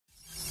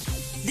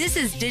This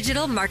is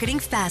Digital Marketing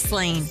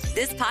Fastlane.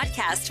 This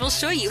podcast will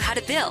show you how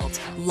to build,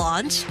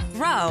 launch,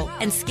 grow,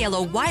 and scale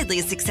a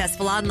widely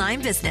successful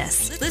online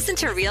business. Listen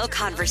to real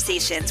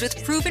conversations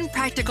with proven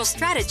practical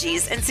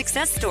strategies and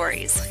success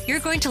stories. You're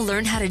going to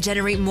learn how to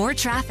generate more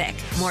traffic,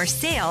 more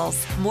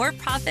sales, more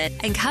profit,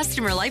 and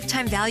customer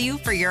lifetime value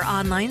for your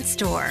online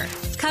store.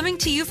 Coming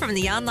to you from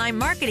the online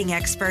marketing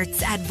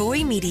experts at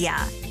Voy Media,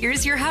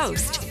 here's your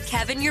host,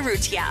 Kevin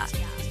Urrutia.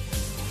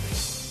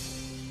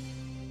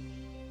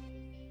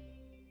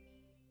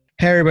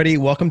 Hey everybody,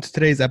 welcome to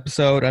today's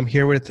episode. I'm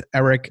here with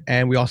Eric,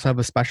 and we also have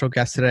a special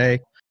guest today,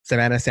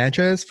 Savannah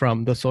Sanchez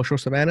from The Social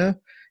Savannah.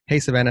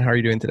 Hey Savannah, how are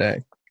you doing today?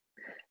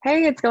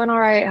 Hey, it's going all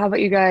right. How about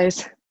you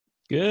guys?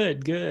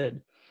 Good.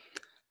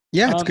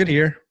 Yeah, it's good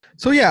here.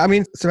 So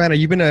Savannah,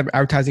 you've been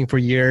advertising for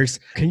years.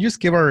 Can you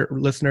just give our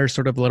listeners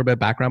sort of a little bit of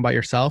background about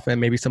yourself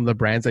and maybe some of the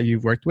brands that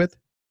you've worked with?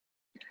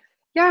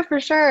 Yeah, for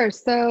sure.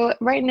 So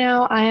right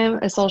now I am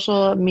a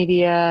social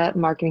media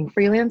marketing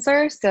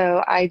freelancer.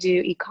 So I do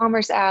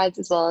e-commerce ads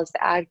as well as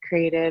the ad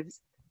creatives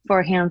for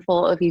a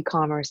handful of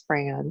e-commerce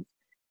brands.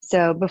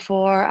 So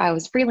before I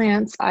was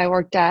freelance, I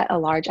worked at a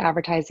large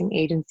advertising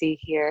agency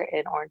here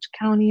in Orange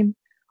County,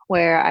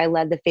 where I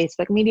led the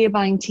Facebook media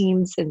buying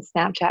teams and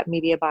Snapchat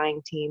media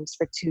buying teams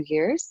for 2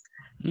 years.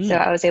 So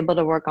I was able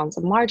to work on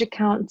some large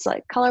accounts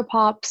like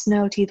ColourPop,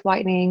 Snow Teeth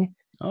Whitening,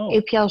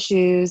 APL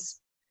Shoes.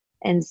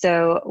 And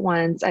so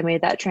once I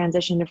made that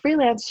transition to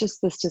freelance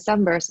just this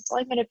December, so it's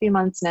only been a few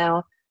months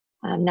now,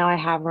 now I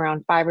have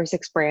around 5 or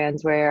 6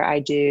 brands where I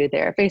do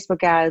their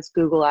Facebook ads,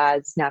 Google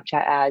ads,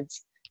 Snapchat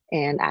ads,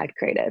 and ad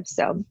creative.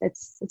 So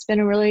it's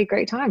been a really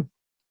great time.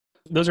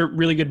 Those are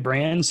really good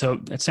brands. So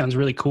that sounds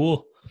really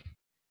cool.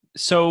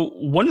 So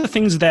one of the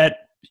things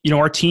that,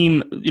 our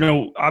team,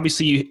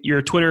 obviously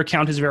your Twitter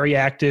account is very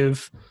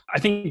active. I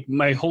think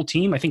my whole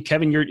team,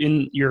 Kevin, you're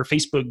in your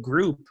Facebook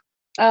group.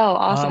 Oh,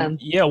 awesome.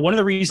 One of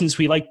the reasons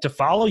we like to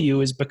follow you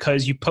is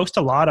because you post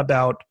a lot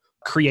about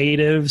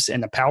creatives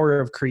and the power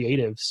of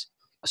creatives.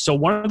 So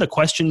one of the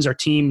questions our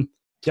team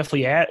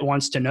definitely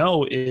wants to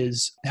know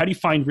is, how do you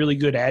find really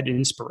good ad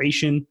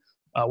inspiration?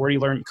 Where do you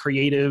learn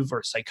creative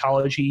or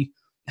psychology?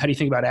 How do you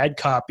think about ad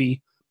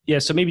copy? Yeah,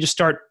 so maybe just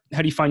start,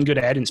 how do you find good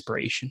ad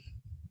inspiration?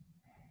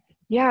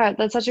 Yeah,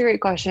 that's such a great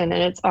question.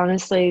 And it's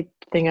honestly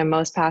the thing I'm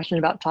most passionate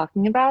about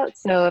talking about.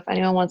 So if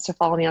anyone wants to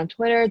follow me on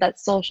Twitter,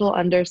 that's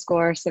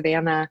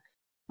social_Savannah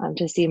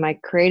to see my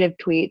creative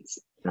tweets.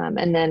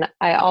 And then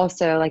I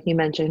also, like you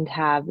mentioned,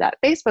 have that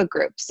Facebook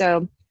group.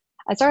 So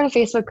I started a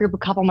Facebook group a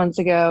couple months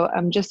ago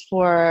just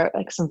for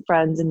like some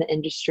friends in the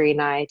industry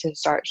and I to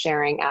start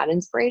sharing ad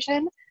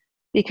inspiration,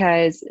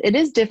 because it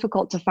is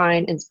difficult to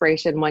find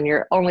inspiration when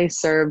you're only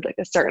served like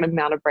a certain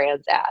amount of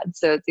brands ads.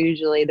 So it's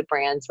usually the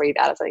brands where you've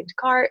added something to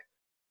cart,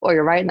 or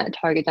you're right in that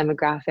target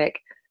demographic.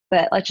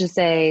 But let's just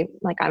say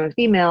like I'm a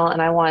female and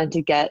I wanted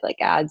to get like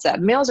ads that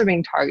males are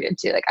being targeted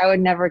to, like I would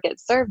never get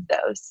served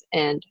those.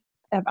 And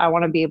if I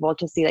want to be able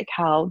to see like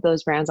how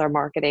those brands are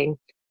marketing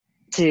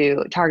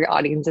to target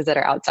audiences that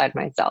are outside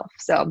myself.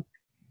 So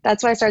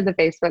that's why I started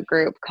the Facebook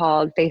group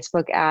called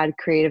Facebook Ad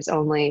Creatives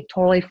Only,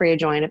 totally free to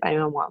join if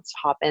anyone wants to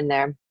hop in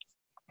there.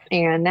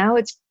 And now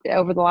it's,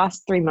 over the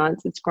last 3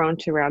 months, it's grown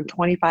to around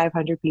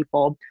 2,500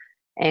 people.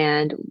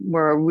 And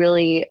we're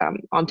really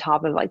on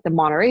top of like the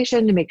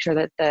moderation to make sure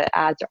that the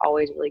ads are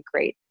always really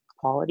great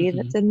quality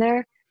that's in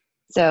there.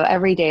 So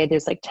every day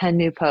there's like 10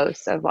 new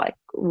posts of like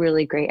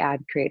really great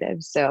ad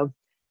creatives. So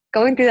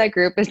going through that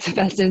group is the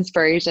best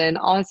inspiration.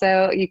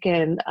 Also, you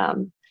can,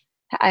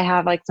 I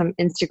have like some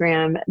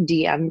Instagram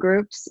DM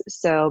groups.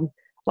 So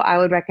what I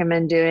would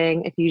recommend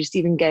doing, if you just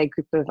even get a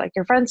group of like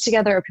your friends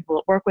together or people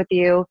that work with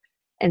you,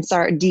 and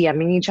start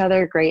DMing each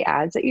other great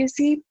ads that you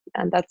see.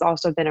 And that's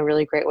also been a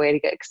really great way to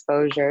get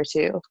exposure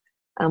to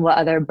what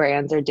other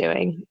brands are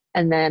doing.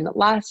 And then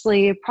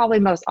lastly, probably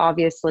most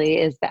obviously,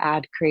 is the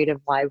ad creative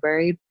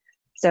library.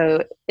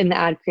 So in the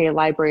ad creative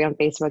library on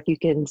Facebook, you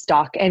can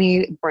stalk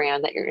any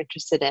brand that you're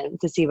interested in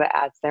to see what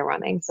ads they're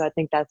running. So I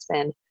think that's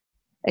been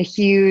a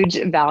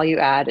huge value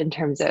add in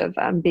terms of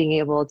being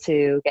able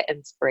to get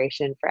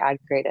inspiration for ad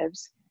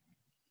creatives.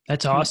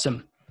 That's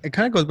awesome. It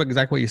kind of goes back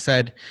exactly what you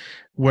said,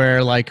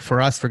 where like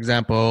for us, for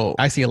example,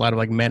 I see a lot of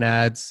like men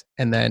ads,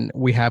 and then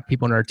we have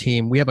people on our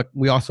team.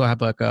 We also have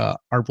like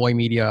our Voy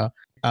Media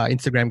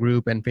Instagram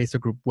group and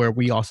Facebook group where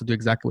we also do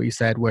exactly what you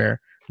said,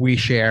 where we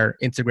share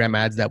Instagram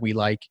ads that we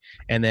like.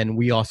 And then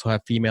we also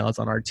have females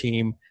on our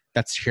team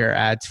that share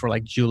ads for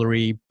like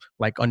jewelry,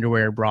 like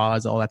underwear,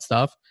 bras, all that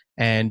stuff.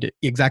 And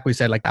exactly what you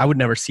said, like I would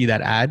never see that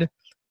ad,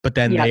 but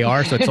then they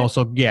are. So it's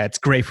also, it's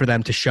great for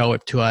them to show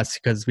it to us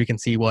because we can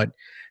see what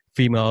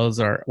females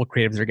or what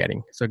creatives are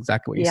getting. So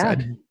exactly what you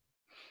said.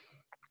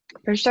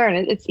 For sure.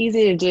 And it's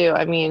easy to do.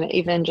 I mean,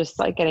 even just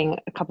like getting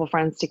a couple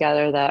friends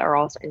together that are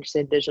also interested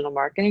in digital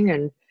marketing,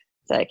 and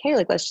it's like, hey,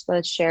 like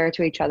let's share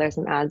to each other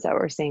some ads that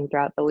we're seeing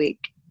throughout the week.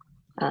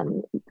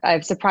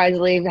 I've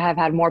surprisingly have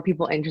had more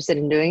people interested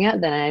in doing it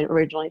than I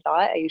originally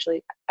thought.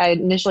 I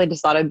initially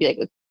just thought it'd be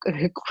like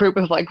a group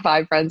of like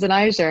 5 friends and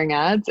I sharing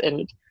ads,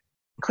 and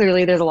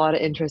clearly there's a lot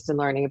of interest in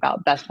learning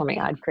about best performing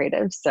ad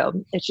creatives.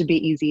 So it should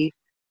be easy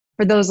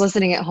for those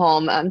listening at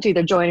home to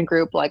either join a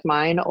group like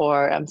mine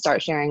or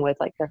start sharing with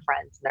like their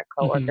friends and their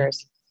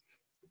coworkers.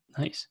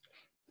 Nice.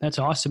 That's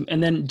awesome.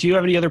 And then do you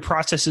have any other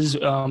processes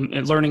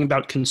learning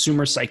about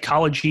consumer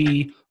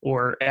psychology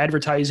or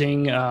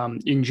advertising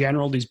in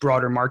general, these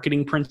broader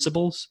marketing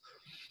principles?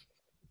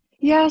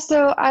 Yeah,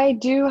 so I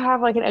do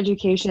have like an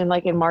education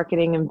like in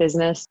marketing and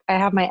business. I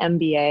have my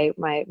MBA,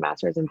 my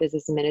master's in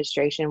business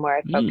administration, where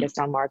I focused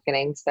on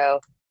marketing. So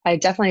I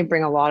definitely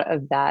bring a lot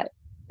of that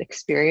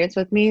experience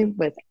with me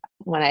with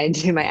when I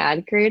do my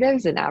ad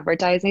creatives and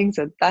advertising.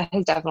 So that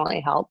has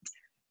definitely helped.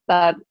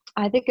 But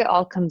I think it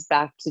all comes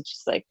back to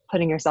just like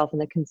putting yourself in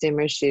the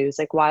consumer's shoes.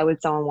 Like, why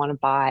would someone want to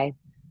buy?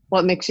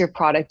 What makes your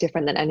product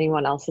different than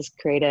anyone else's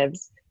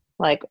creatives?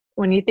 Like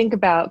when you think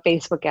about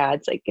Facebook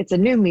ads, like it's a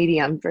new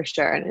medium for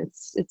sure. And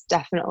it's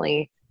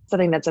definitely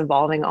something that's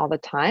evolving all the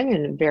time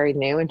and very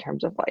new in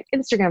terms of like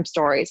Instagram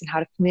stories and how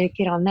to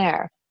communicate on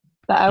there.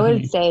 But I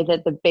would say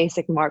that the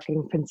basic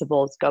marketing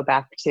principles go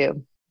back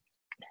to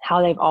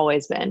how they've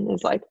always been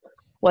is like,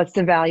 what's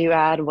the value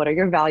add? What are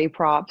your value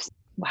props?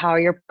 How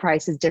are your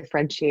prices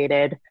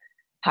differentiated?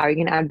 How are you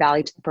going to add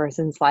value to the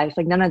person's life?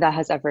 Like none of that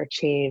has ever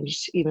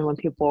changed, even when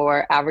people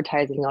were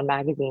advertising on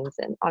magazines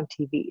and on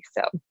TV.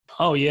 So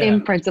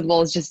same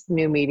principles, just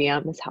new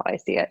medium is how I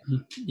see it.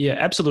 Yeah,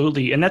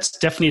 absolutely. And that's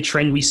definitely a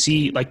trend we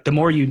see. Like the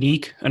more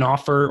unique an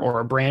offer or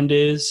a brand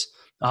is,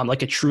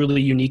 like a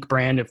truly unique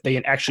brand, if they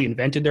actually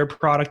invented their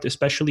product,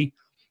 especially.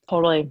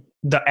 Totally.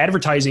 The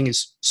advertising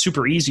is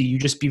super easy. You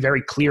just be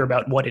very clear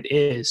about what it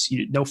is.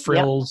 No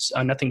frills,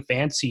 nothing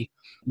fancy.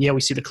 Yeah,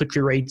 we see the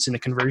click-through rates and the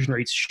conversion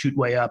rates shoot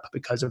way up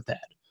because of that.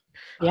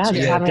 Yeah, so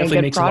having definitely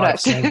a good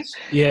product. A lot of sense.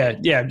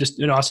 Yeah, just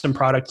an awesome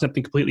product,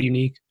 something completely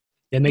unique.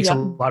 It makes a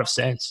lot of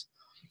sense.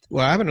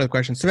 Well, I have another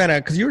question.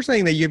 Savannah, because you were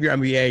saying that you have your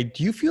MBA.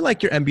 Do you feel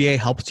like your MBA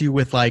helps you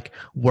with like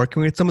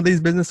working with some of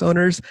these business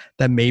owners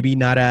that maybe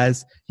not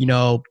as,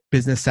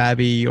 business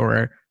savvy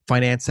or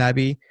finance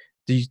savvy?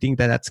 Do you think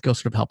that skill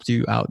sort of helps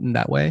you out in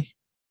that way?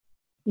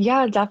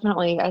 Yeah,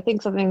 definitely. I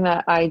think something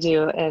that I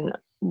do and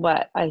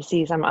what I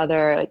see some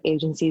other like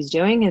agencies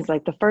doing is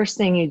like the first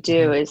thing you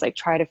do is like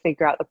try to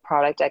figure out the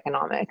product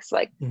economics.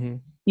 Like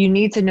you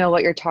need to know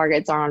what your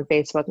targets are on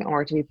Facebook in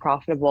order to be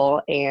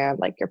profitable and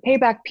like your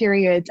payback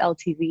periods,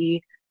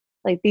 LTV.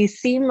 Like these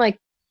seem like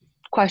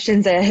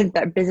questions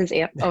that business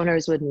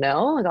owners would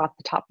know like off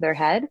the top of their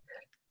head.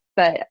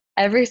 But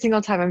every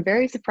single time I'm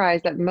very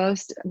surprised that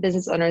most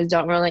business owners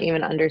don't really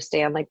even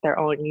understand like their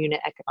own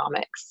unit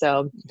economics.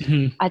 So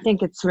I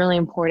think it's really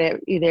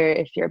important, either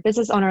if you're a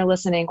business owner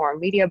listening or a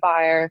media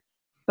buyer,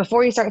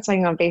 before you start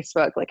spending on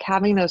Facebook, like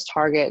having those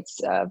targets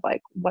of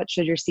like, what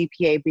should your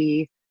CPA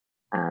be?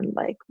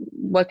 Like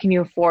what can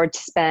you afford to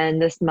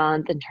spend this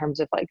month in terms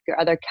of like your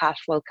other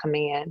cash flow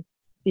coming in?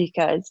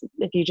 Because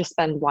if you just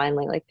spend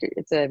blindly, like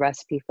it's a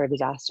recipe for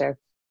disaster.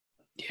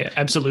 Yeah,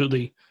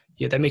 absolutely.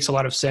 Yeah, that makes a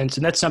lot of sense.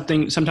 And that's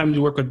something, sometimes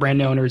we work with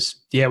brand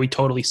owners. Yeah, we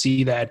totally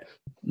see that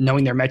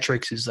knowing their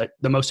metrics is like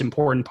the most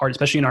important part,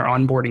 especially in our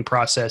onboarding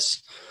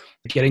process.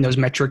 Getting those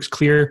metrics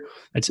clear,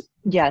 that's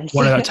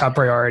one of the top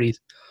priorities.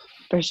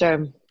 For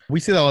sure. We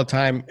see that all the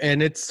time.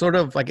 And it's sort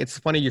of like, it's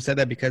funny you said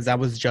that because I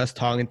was just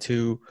talking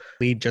to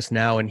Lead just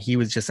now and he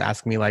was just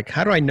asking me like,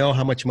 how do I know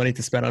how much money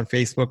to spend on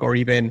Facebook? Or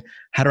even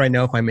how do I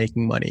know if I'm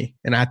making money?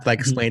 And I had to like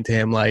explain to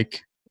him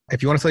like,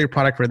 if you want to sell your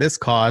product for this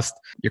cost,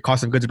 your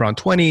cost of goods is around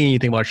 20, you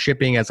think about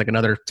shipping as like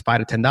another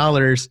 $5 to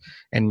 $10,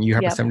 and you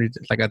have a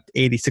 $80,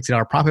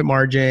 $60 profit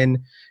margin,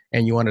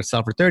 and you want to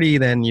sell for 30,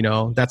 then,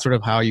 that's sort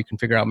of how you can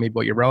figure out maybe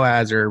what your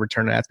ROAS or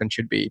return on ad spend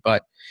should be.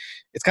 But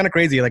it's kind of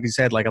crazy. Like you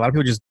said, like a lot of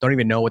people just don't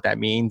even know what that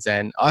means.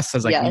 And us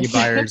as like media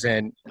buyers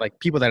and like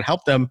people that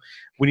help them,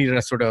 we need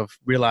to sort of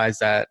realize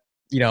that,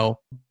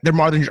 their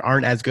margins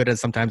aren't as good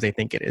as sometimes they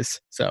think it is.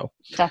 So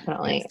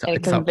definitely.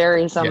 It can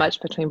vary so much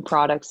between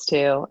products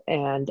too.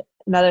 And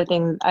another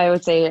thing I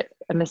would say,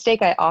 a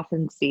mistake I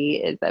often see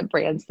is that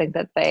brands think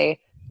that they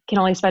can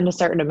only spend a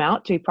certain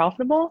amount to be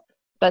profitable.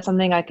 But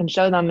something I can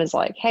show them is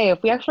like, hey,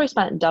 if we actually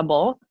spent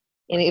double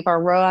and if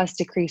our ROAS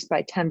decreased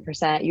by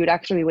 10%, you would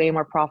actually be way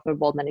more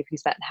profitable than if you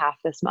spent half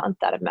this month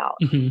that amount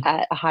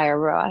at a higher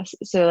ROAS.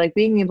 So like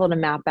being able to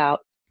map out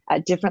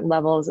at different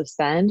levels of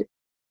spend,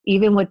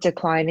 even with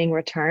declining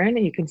return,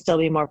 you can still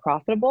be more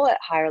profitable at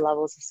higher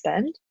levels of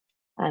spend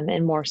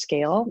and more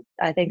scale.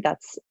 I think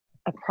that's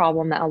a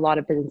problem that a lot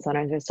of business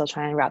owners are still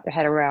trying to wrap their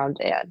head around,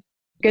 and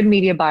good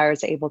media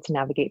buyers are able to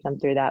navigate them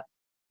through that.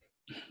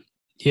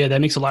 Yeah,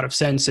 that makes a lot of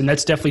sense. And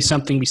that's definitely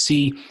something we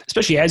see,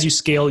 especially as you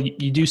scale,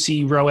 you do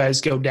see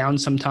ROAS go down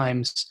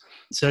sometimes.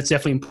 So that's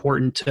definitely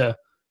important to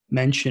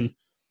mention.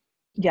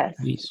 Yes,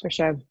 for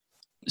sure.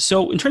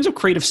 So in terms of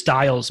creative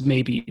styles,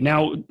 maybe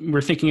now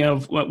we're thinking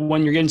of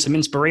when you're getting some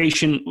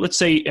inspiration. Let's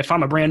say if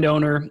I'm a brand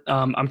owner,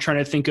 I'm trying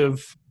to think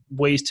of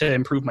ways to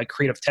improve my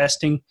creative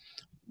testing.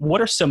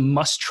 What are some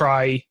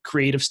must-try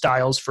creative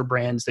styles for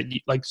brands that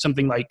like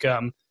something like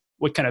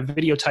what kind of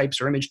video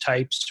types or image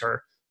types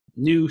or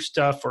new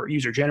stuff or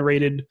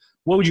user-generated?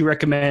 What would you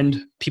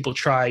recommend people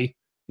try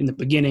in the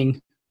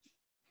beginning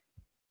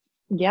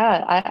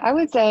Yeah, I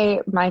would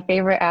say my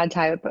favorite ad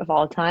type of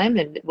all time,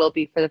 and will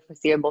be for the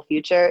foreseeable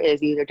future,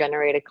 is user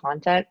generated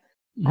content.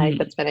 I think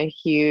that's been a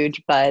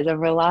huge buzz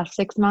over the last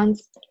 6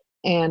 months.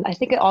 And I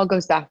think it all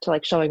goes back to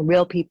like showing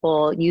real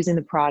people using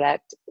the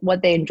product,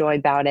 what they enjoy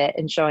about it,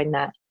 and showing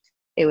that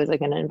it was like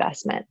an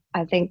investment.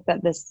 I think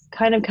that this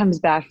kind of comes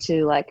back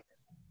to like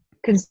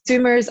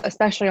consumers,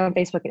 especially on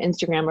Facebook and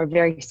Instagram, are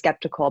very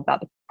skeptical about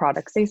the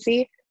products they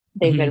see.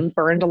 They've been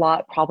burned a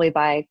lot, probably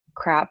by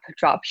crap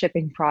drop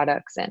shipping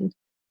products, and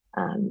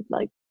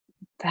like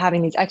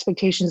having these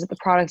expectations that the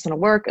product's going to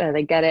work, and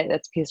they get it,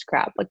 that's a piece of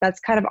crap. Like that's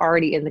kind of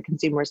already in the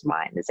consumer's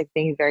mind. It's like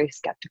being very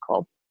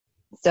skeptical.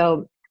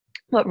 So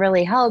what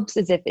really helps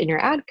is if in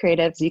your ad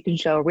creatives, you can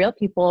show real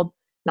people,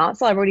 not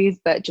celebrities,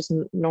 but just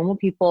normal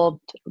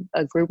people,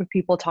 a group of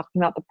people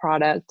talking about the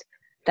product,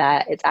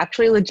 that it's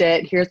actually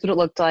legit. Here's what it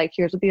looked like.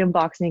 Here's what the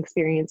unboxing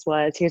experience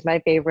was. Here's my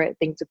favorite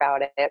things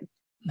about it.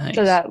 Nice.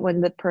 So that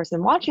when the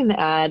person watching the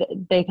ad,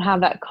 they can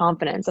have that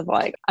confidence of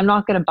like, I'm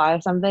not going to buy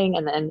something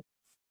and then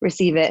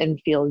receive it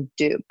and feel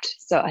duped.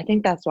 So I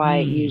think that's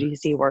why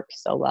UGC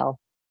works so well.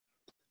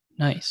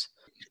 Nice.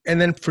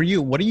 And then for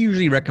you, what do you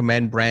usually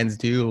recommend brands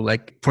do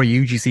like for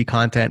UGC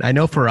content? I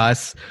know for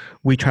us,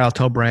 we try to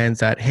tell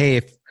brands that, hey,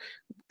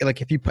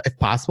 if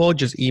possible,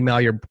 just email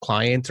your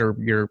clients or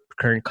your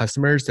current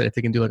customers that if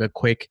they can do like a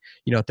quick,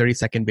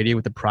 30-second video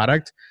with the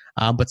product.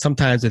 But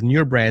sometimes with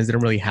newer brands, they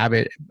don't really have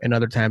it. And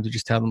other times you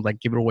just tell them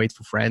like, give it away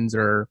for friends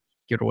or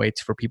give it away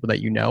for people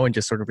that you know and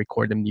just sort of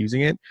record them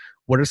using it.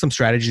 What are some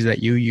strategies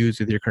that you use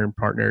with your current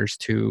partners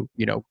to,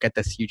 get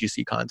this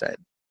UGC content?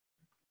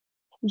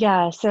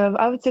 Yeah, so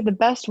I would say the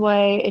best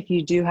way, if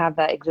you do have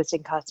that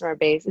existing customer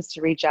base, is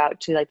to reach out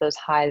to like those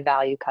high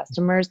value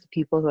customers, the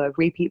people who have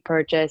repeat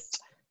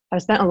purchased.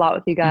 I've spent a lot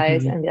with you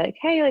guys and be like,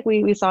 hey, like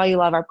we saw you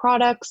love our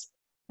products.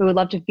 We would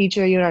love to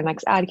feature you in our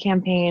next ad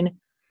campaign.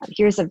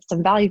 Here's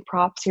some value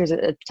props. Here's a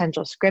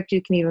potential script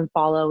you can even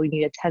follow. We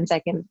need a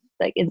 10-second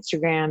like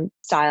Instagram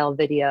style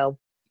video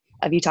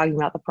of you talking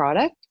about the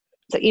product.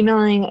 So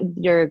emailing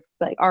your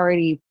like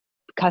already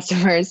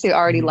customers who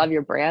already love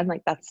your brand,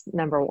 like that's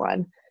number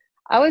one.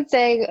 I would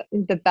say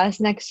the best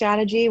next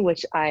strategy,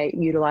 which I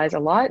utilize a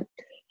lot,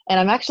 and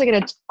I'm actually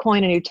going to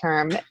coin a new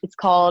term. It's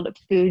called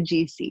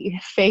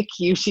FUGC, fake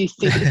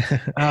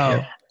UGC.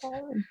 Oh,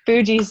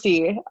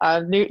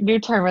 FUGC, new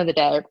term of the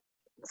day.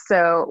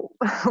 So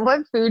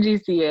what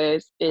FUGC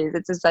is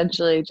it's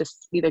essentially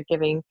just either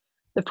giving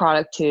the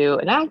product to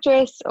an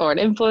actress or an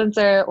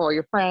influencer or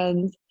your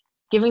friends,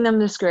 giving them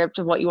the script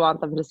of what you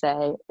want them to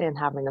say and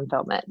having them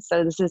film it.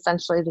 So this is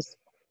essentially just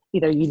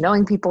either you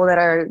knowing people that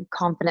are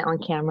confident on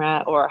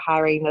camera or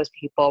hiring those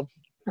people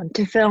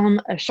to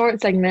film a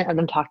short segment of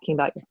them talking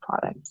about your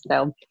product.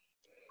 So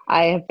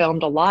I have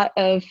filmed a lot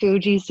of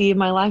FUGC in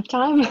my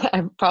lifetime.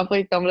 I've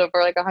probably filmed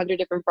over like 100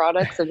 different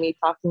products of me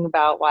talking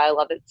about why I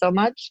love it so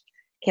much.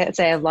 Can't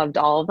say I've loved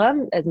all of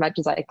them as much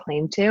as I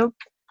claim to,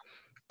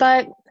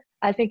 but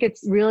I think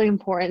it's really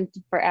important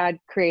for ad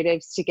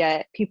creatives to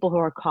get people who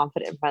are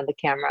confident in front of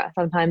the camera.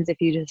 Sometimes if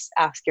you just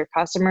ask your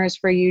customers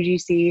for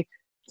UGC,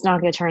 it's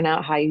not going to turn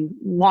out how you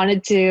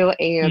wanted to,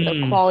 and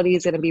the quality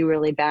is going to be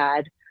really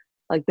bad.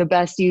 Like the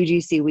best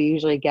UGC we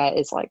usually get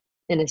is like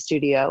in a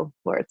studio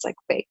where it's like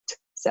baked.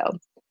 So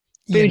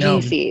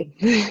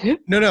UGC.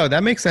 No,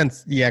 that makes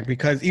sense. Yeah,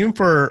 because even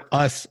for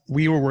us,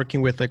 we were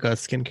working with like a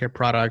skincare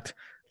product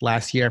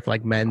last year for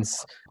like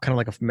men's, kind of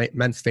like a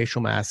men's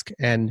facial mask,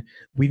 and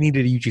we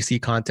needed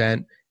UGC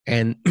content,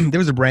 and there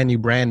was a brand new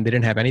brand. They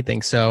didn't have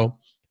anything. So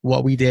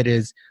what we did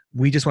is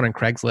we just went on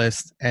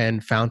Craigslist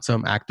and found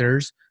some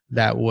actors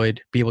that would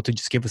be able to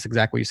just give us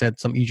exactly what you said,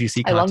 some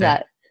UGC content. I love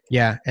that.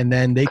 Yeah. And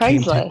then they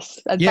Craigslist.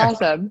 That's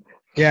awesome.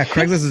 Yeah.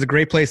 Craigslist is a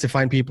great place to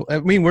find people. I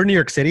mean, we're in New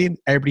York City.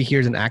 Everybody here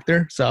is an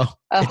actor. So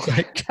it's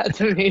like,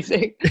 that's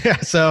amazing. Yeah.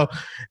 So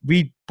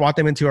we brought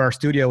them into our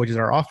studio, which is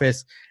our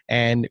office,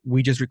 and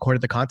we just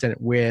recorded the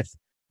content with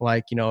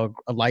like, a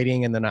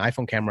lighting and then an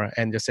iPhone camera,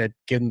 and just said,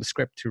 give them the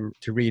script to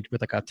read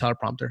with like a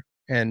teleprompter,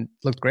 and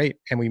looked great.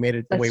 And we made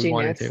it the way we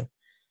wanted to.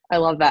 I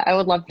love that. I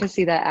would love to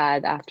see that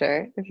ad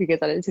after, if you could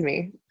send it to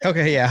me.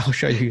 Okay, yeah, I'll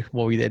show you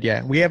what we did.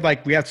 Yeah, we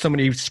have so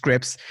many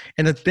scripts,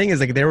 and the thing is,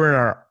 like,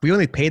 we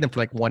only paid them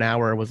for like 1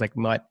 hour. It was like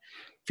what,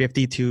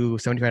 $50 to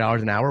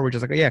 $75 an hour. We're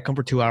just like, oh, yeah, come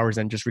for 2 hours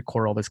and just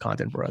record all this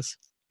content for us.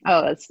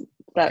 Oh,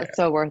 that's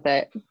so worth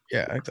it.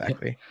 Yeah,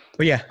 exactly.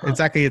 But yeah,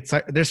 exactly. It's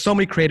like, there's so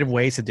many creative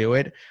ways to do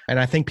it, and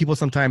I think people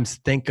sometimes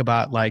think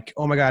about like,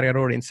 oh my god, I got to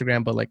order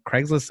Instagram, but like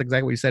Craigslist,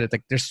 exactly what you said. It's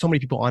like there's so many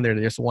people on there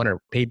that just want a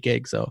paid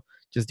gig, so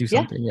just do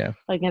something. Yeah.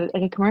 Like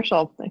a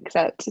commercial,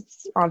 except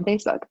it's on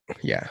Facebook.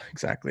 Yeah,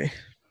 exactly.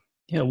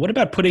 Yeah. What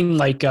about putting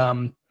like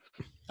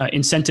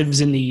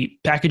incentives in the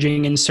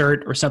packaging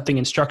insert or something,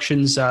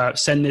 instructions,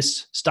 send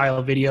this style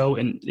of video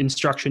and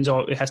instructions. Oh,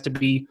 it has to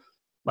be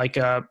like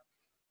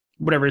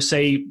whatever,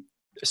 say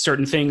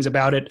certain things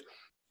about it.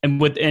 And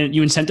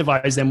you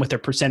incentivize them with their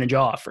percentage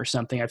off or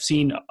something. I've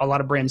seen a lot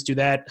of brands do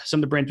that. Some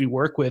of the brands we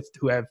work with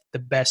who have the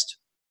best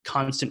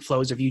constant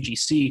flows of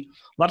UGC, a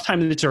lot of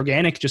times it's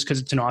organic just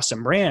because it's an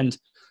awesome brand,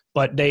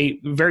 but they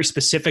very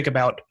specific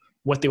about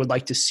what they would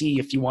like to see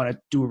if you want to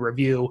do a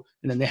review,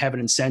 and then they have an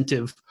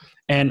incentive.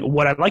 And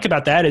what I like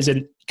about that is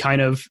it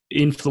kind of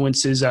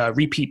influences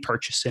repeat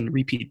purchase and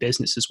repeat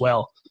business as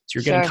well. So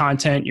you're getting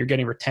content, you're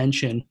getting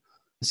retention.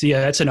 So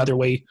yeah, that's another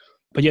way.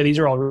 But yeah, these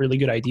are all really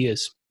good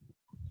ideas.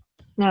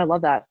 No, I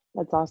love that.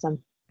 That's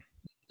awesome.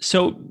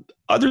 So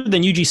other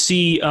than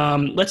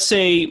UGC, let's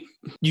say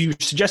you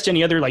suggest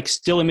any other like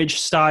still image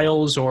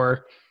styles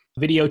or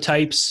video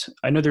types.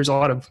 I know there's a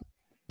lot of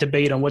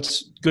debate on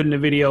what's good in a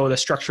video, the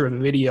structure of a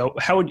video.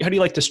 How do you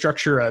like to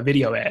structure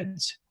video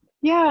ads?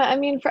 Yeah, I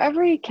mean, for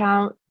every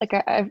account, like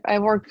I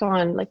worked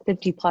on like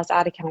 50 plus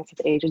ad accounts at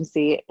the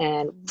agency,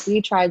 and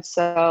we tried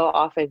so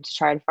often to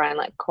try and find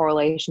like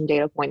correlation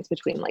data points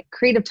between like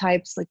creative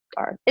types, like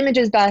our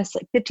images best,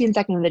 like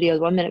 15-second videos,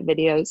 1-minute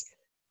videos.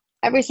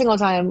 Every single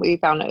time we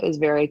found it was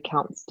very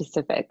account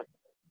specific.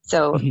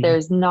 So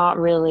there's not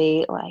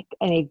really like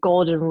any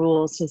golden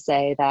rules to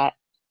say that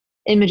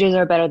images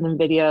are better than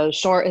videos,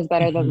 short is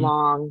better than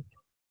long,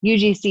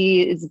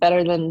 UGC is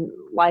better than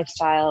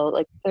lifestyle.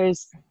 Like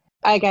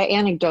I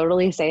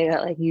anecdotally say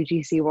that like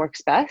UGC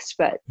works best,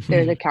 but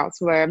there's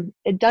accounts where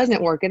it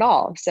doesn't work at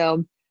all.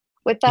 So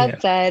with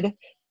that said,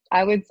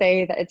 I would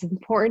say that it's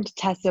important to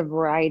test a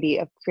variety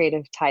of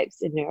creative types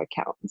in your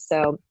account.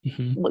 So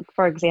look,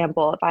 for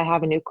example, if I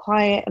have a new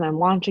client and I'm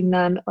launching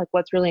them, like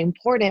what's really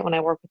important when I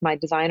work with my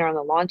designer on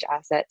the launch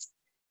assets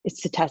is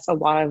to test a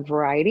lot of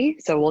variety.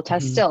 So we'll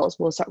test stills,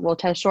 we'll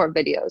test short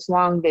videos,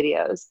 long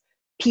videos,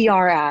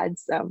 PR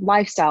ads,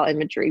 lifestyle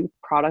imagery,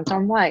 product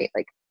on white.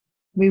 Like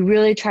we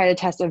really try to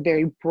test a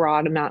very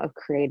broad amount of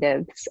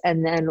creatives.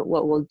 And then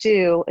what we'll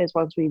do is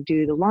once we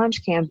do the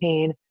launch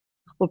campaign,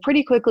 we'll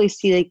pretty quickly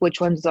see like which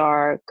ones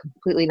are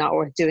completely not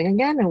worth doing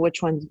again and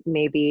which ones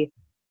maybe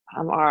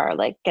are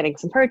like getting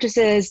some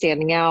purchases,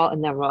 standing out.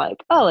 And then we're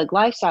like, oh, like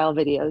lifestyle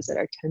videos that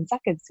are 10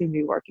 seconds seem to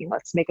be working.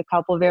 Let's make a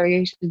couple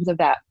variations of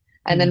that.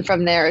 And then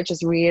from there, it's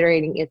just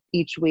reiterating it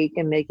each week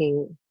and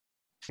making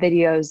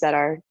videos that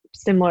are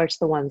similar to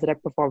the ones that are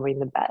performing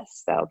the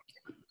best. So,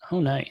 oh,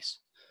 nice.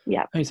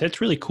 Yeah. Nice.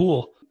 That's really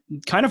cool.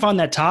 Kind of on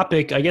that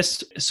topic, I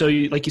guess. So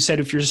like you said,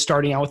 if you're just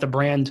starting out with a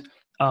brand,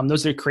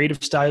 those are the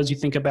creative styles you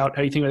think about.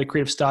 How do you think about the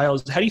creative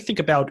styles? How do you think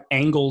about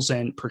angles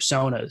and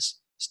personas,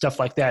 stuff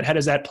like that? How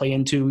does that play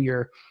into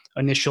your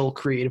initial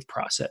creative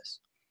process?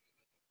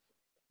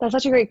 That's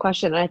such a great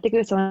question. And I think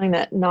it's something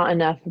that not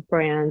enough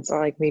brands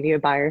or like media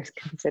buyers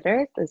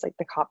consider. There's like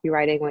the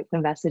copywriting, like the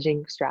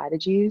messaging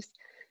strategies.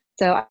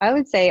 So I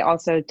would say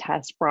also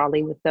test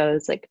broadly with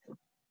those, like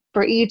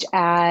for each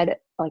ad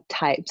like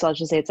type. So I'll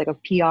just say it's like a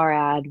PR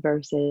ad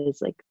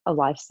versus like a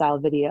lifestyle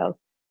video.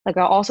 Like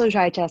I'll also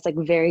try to test like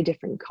very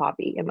different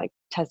copy and like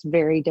test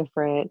very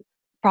different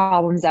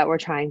problems that we're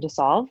trying to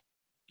solve.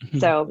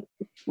 So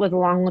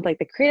along with like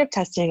the creative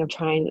testing of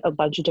trying a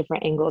bunch of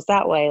different angles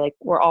that way, like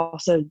we're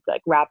also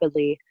like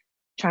rapidly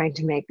trying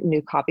to make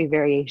new copy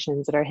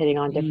variations that are hitting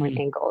on different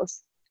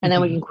angles. And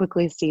then we can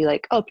quickly see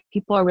like, oh,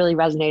 people are really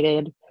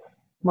resonated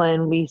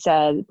when we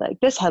said like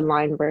this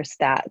headline versus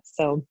that.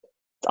 So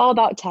it's all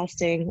about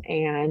testing.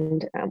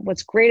 And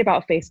what's great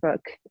about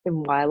Facebook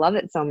and why I love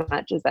it so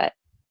much is that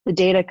the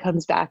data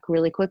comes back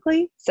really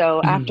quickly.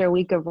 So after a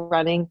week of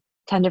running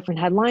 10 different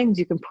headlines,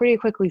 you can pretty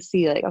quickly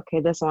see like, okay,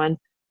 this one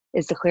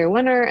is the clear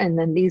winner. And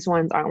then these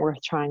ones aren't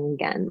worth trying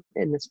again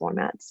in this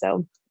format.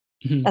 So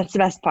that's the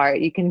best part.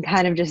 You can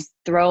kind of just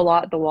throw a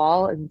lot at the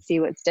wall and see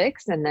what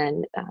sticks and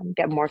then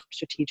get more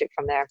strategic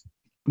from there.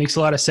 Makes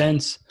a lot of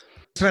sense.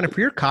 So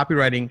for your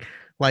copywriting,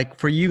 like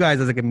for you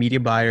guys as like a media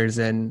buyers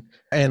and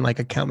like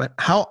account,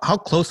 how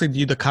closely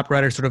do the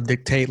copywriters sort of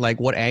dictate like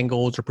what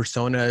angles or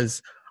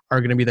personas are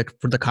going to be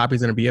the copy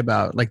is going to be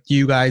about? Like, do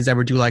you guys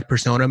ever do like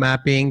persona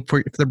mapping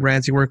for the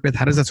brands you work with?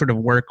 How does that sort of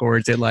work? Or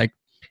is it like,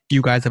 do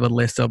you guys have a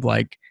list of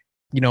like,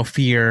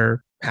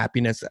 fear,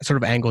 happiness, sort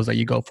of angles that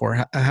you go for?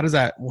 How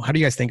do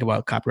you guys think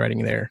about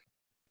copywriting there?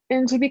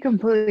 And to be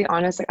completely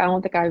honest, like I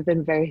don't think I've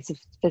been very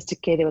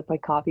sophisticated with my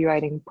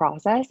copywriting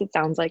process. It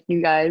sounds like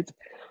you guys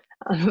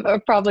are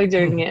probably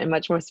doing it in a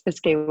much more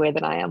sophisticated way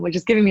than I am, which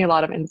is giving me a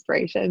lot of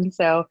inspiration.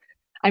 So,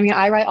 I mean,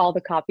 I write all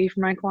the copy for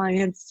my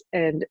clients,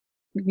 and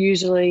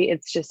usually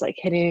it's just like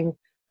hitting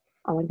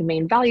on like the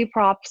main value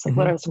props, like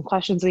what are some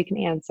questions we can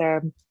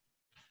answer.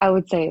 I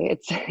would say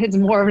it's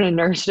more of an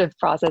initiative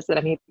process than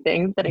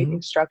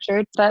anything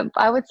structured. But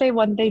I would say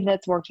one thing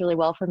that's worked really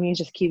well for me is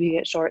just keeping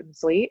it short and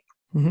sweet,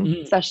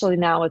 especially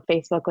now with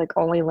Facebook, like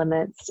only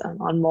limits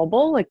on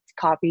mobile, like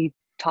copy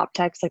top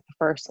text, like the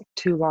first like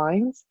 2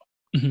 lines.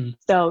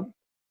 So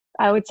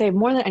I would say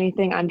more than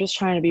anything, I'm just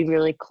trying to be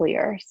really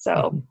clear.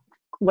 So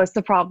what's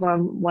the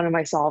problem? What am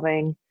I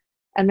solving?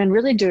 And then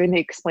really doing the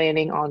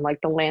explaining on like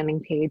the landing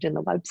page and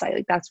the website.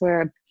 Like that's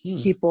where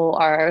people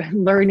are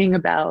learning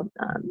about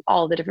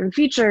all the different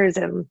features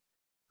and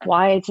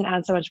why it's an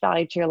add so much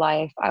value to your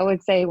life. I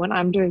would say when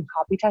I'm doing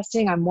copy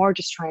testing, I'm more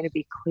just trying to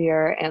be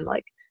clear and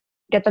like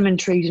get them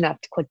intrigued enough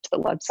to click to the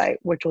website,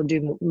 which will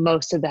do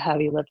most of the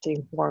heavy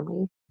lifting for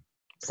me.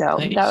 So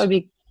that would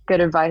be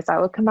good advice I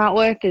would come out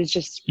with, is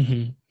just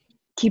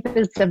keep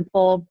it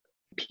simple.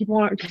 People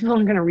aren't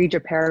going to read your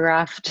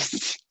paragraph.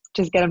 Just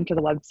just get them to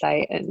the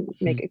website and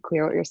make it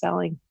clear what you're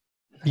selling.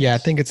 Yeah, I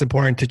think it's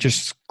important to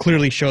just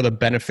clearly show the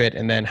benefit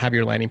and then have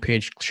your landing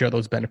page show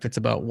those benefits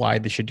about why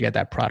they should get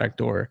that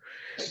product or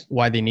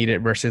why they need it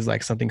versus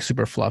like something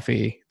super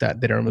fluffy that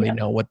they don't really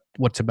know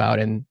what's about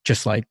and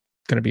just like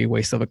going to be a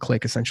waste of a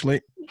click essentially.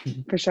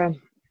 For sure.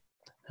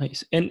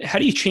 Nice. And how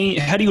do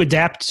you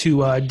adapt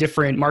to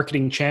different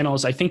marketing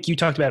channels? I think you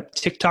talked about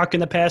TikTok in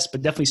the past,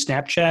 but definitely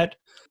Snapchat.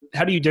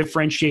 How do you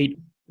differentiate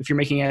if you're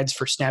making ads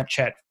for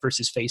Snapchat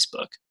versus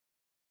Facebook?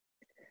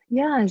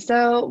 Yeah,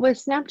 so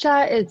with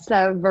Snapchat, it's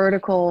a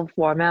vertical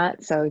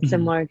format. So it's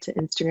similar to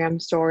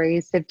Instagram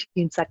stories,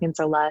 15 seconds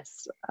or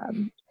less,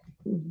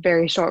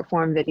 very short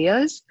form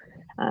videos.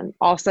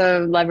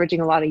 Also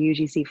leveraging a lot of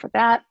UGC for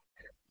that.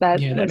 But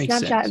that with makes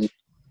Snapchat, sense.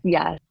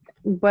 Yeah,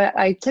 but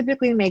I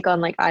typically make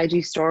on like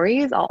IG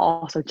stories. I'll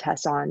also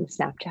test on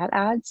Snapchat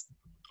ads.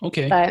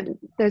 Okay. But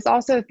there's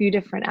also a few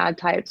different ad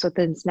types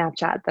within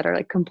Snapchat that are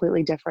like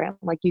completely different.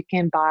 Like you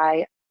can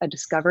buy a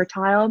Discover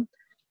tile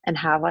and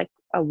have like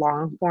a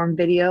long form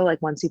video,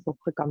 like once people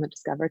click on the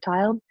Discover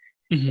tile.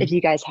 If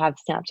you guys have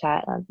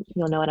Snapchat,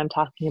 you'll know what I'm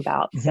talking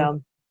about.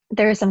 So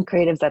there are some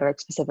creatives that are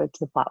specific to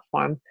the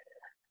platform.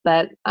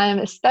 But I'm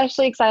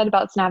especially excited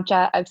about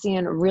Snapchat. I've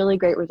seen really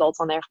great results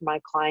on there for my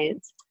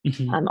clients.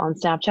 On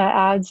Snapchat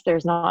ads,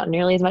 there's not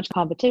nearly as much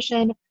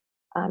competition,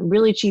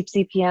 really cheap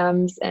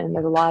CPMs, and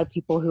there's a lot of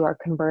people who are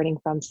converting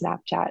from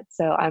Snapchat.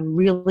 So I'm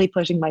really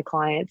pushing my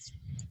clients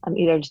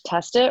either to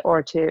test it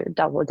or to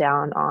double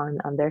down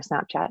on their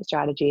Snapchat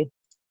strategy.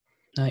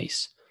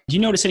 Nice. Do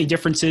you notice any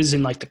differences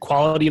in like the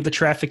quality of the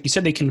traffic? You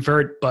said they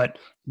convert, but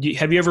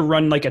have you ever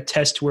run like a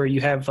test where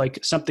you have like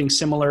something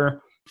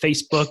similar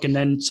Facebook and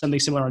then something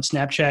similar on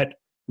Snapchat,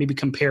 maybe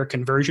compare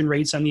conversion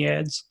rates on the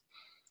ads?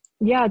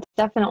 Yeah,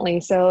 definitely.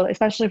 So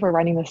especially if we're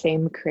running the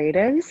same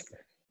creatives,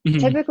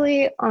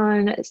 typically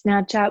on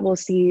Snapchat, we'll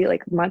see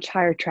like much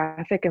higher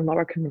traffic and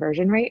lower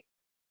conversion rate.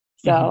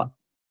 So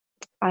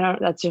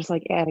that's just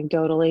like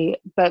anecdotally,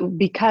 but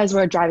because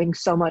we're driving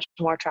so much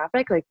more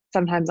traffic, like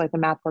sometimes like the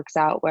math works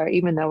out where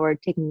even though we're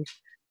taking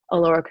a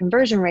lower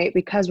conversion rate,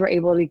 because we're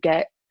able to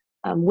get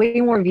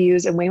way more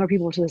views and way more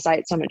people to the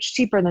site so much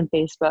cheaper than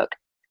Facebook,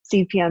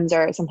 CPMs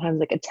are sometimes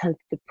like a tenth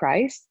the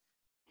price,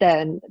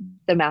 then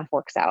the math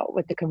works out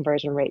with the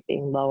conversion rate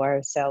being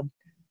lower. So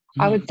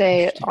I would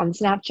say on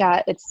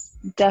Snapchat, it's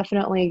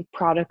definitely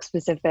product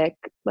specific.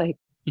 Like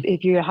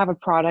if you have a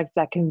product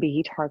that can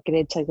be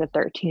targeted to the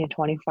 13 to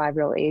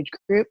 25-year-old age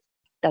group,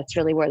 that's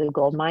really where the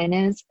gold mine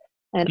is.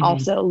 And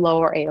also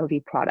lower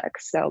AOV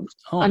products. So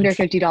under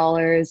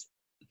 $50,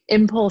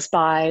 impulse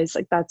buys,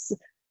 like that's a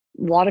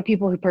lot of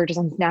people who purchase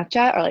on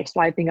Snapchat are like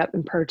swiping up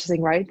and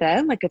purchasing right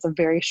then. Like it's a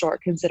very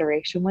short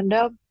consideration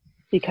window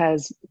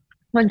because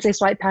once they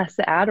swipe past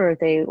the ad or if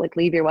they like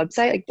leave your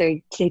website, like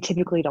they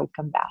typically don't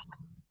come back.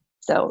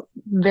 So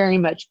very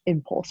much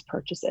impulse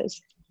purchases.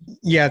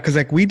 Yeah, because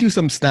like we do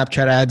some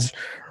Snapchat ads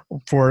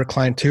for a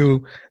client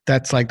too.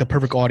 That's like the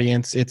perfect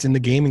audience. It's in the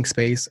gaming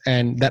space,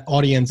 and that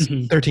audience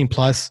 13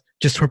 plus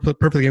just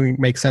perfectly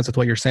makes sense with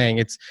what you're saying.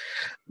 It's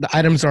the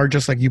items are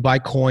just like you buy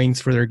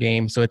coins for their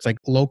game, so it's like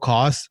low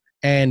cost,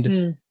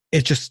 and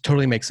it just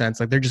totally makes sense.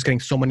 Like they're just getting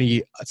so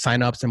many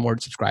signups and more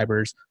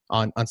subscribers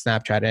on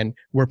Snapchat, and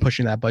we're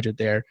pushing that budget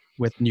there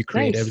with new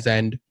creatives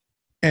and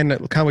kind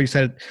of what you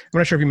said. I'm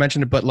not sure if you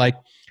mentioned it, but like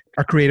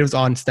our creatives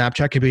on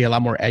Snapchat could be a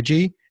lot more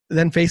edgy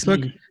than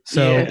Facebook.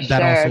 So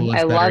that also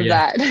looks better. I love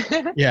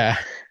that.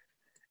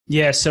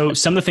 Yeah. So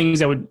some of the things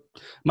that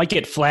might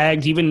get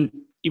flagged, even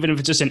if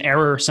it's just an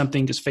error or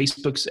something, because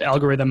Facebook's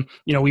algorithm,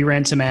 we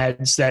ran some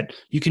ads that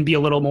you can be a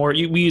little more,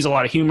 we use a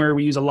lot of humor.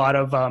 We use a lot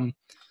of,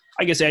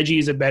 I guess edgy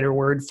is a better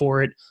word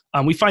for it.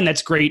 We find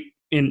that's great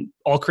in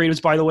all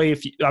creatives, by the way,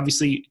 if you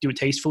obviously do it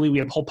tastefully. We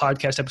have a whole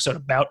podcast episode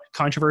about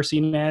controversy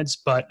in ads,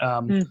 but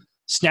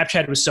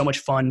Snapchat was so much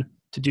fun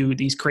to do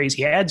these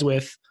crazy ads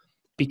with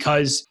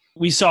because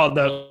we saw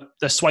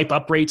the swipe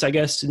up rates, I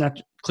guess, not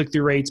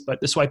click-through rates,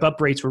 but the swipe up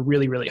rates were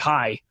really, really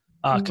high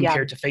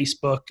compared to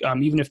Facebook,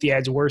 even if the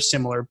ads were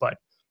similar, but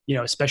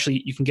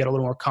especially you can get a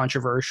little more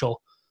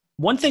controversial.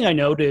 One thing I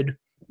noted,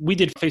 we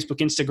did Facebook,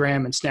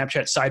 Instagram, and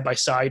Snapchat side by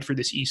side for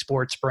this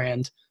esports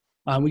brand.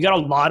 We got a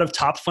lot of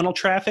top funnel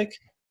traffic.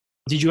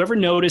 Did you ever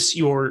notice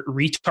your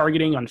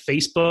retargeting on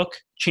Facebook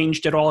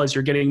changed at all as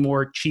you're getting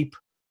more cheap,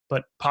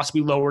 but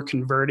possibly lower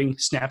converting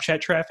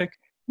Snapchat traffic?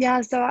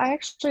 Yeah, so I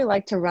actually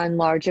like to run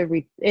larger,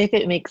 if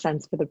it makes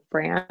sense for the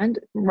brand,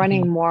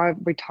 running more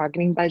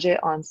retargeting budget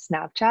on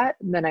Snapchat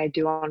than I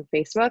do on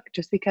Facebook,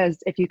 just because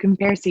if you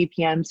compare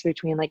CPMs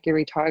between like your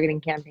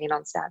retargeting campaign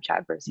on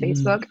Snapchat versus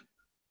Facebook,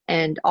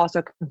 and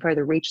also compare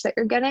the reach that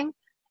you're getting,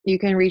 you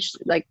can reach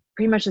like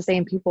pretty much the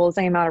same people,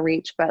 same amount of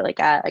reach, but like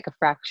at like a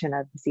fraction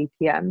of the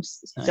CPMs.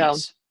 Nice. So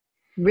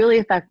really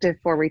effective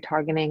for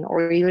retargeting,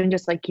 or even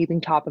just like keeping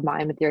top of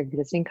mind with your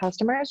existing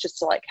customers, just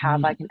to like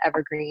have like an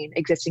evergreen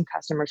existing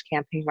customers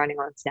campaign running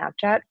on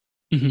Snapchat,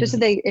 just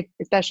so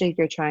especially if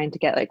you're trying to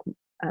get like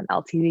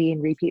LTV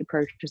and repeat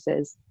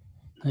purchases,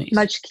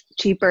 much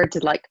cheaper to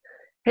like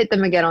hit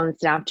them again on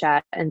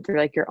Snapchat and through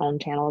like your own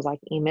channels like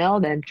email,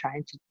 then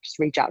trying to just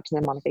reach out to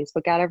them on a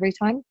Facebook ad every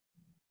time.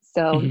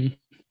 So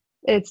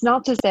it's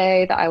not to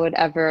say that I would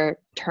ever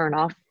turn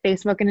off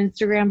Facebook and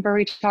Instagram for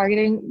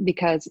retargeting,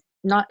 because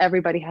not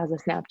everybody has a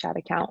Snapchat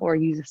account or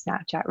uses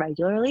Snapchat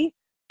regularly.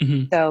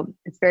 So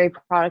it's very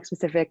product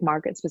specific,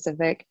 market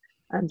specific.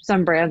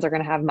 Some brands are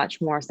going to have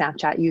much more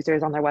Snapchat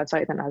users on their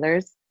website than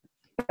others.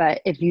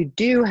 But if you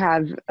do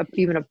have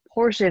even a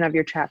portion of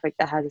your traffic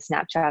that has a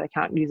Snapchat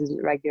account and uses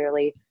it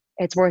regularly,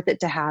 it's worth it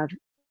to have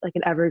like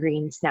an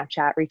evergreen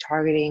Snapchat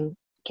retargeting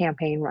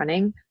campaign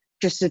running,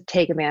 just to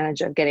take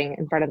advantage of getting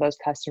in front of those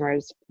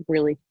customers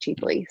really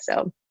cheaply.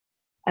 So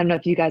I don't know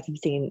if you guys have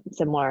seen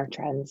similar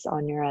trends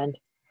on your end.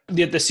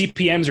 The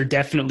CPMs are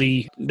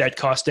definitely that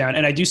cost down.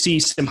 And I do see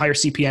some higher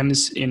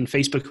CPMs in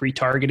Facebook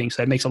retargeting.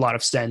 So that makes a lot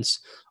of sense.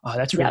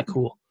 That's really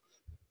cool.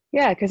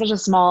 Yeah, because there's a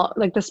small,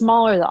 like the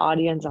smaller the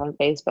audience on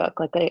Facebook,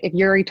 like if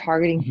your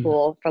retargeting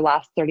pool for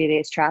last 30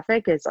 days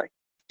traffic is like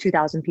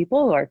 2,000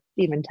 people or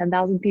even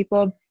 10,000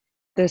 people,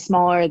 the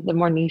smaller, the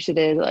more niche it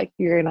is, like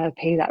you're going to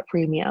pay that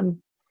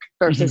premium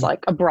versus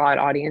like a broad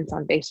audience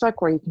on Facebook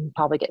where you can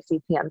probably get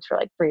CPMs for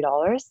like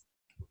 $3.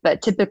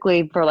 But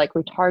typically for like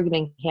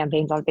retargeting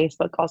campaigns on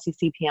Facebook, I'll see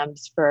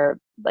CPMs for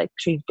like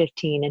between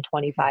 $15 and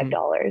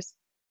 $25,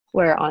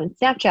 where on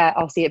Snapchat,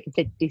 I'll see it for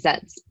 50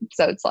 cents.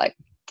 So it's like,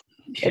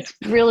 it's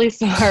really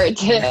smart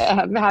to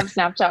have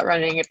Snapchat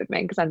running if it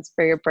makes sense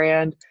for your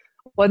brand.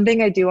 One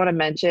thing I do want to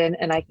mention,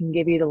 and I can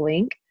give you the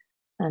link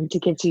to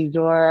give to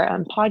your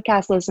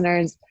podcast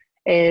listeners,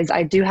 is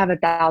I do have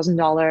 $1,000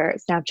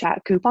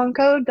 Snapchat coupon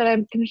code that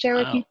I'm going to share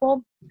with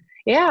people.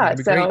 Yeah,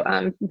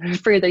 so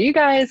for either you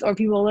guys or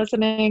people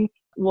listening,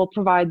 we'll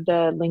provide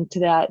the link to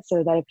that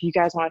so that if you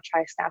guys want to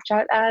try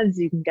Snapchat ads,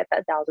 you can get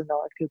that $1,000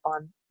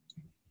 coupon.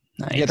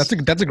 Nice. Yeah,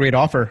 that's a great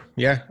offer.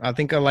 Yeah, I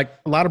think like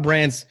a lot of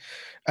brands,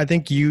 I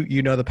think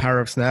you know the power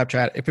of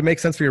Snapchat. If it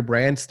makes sense for your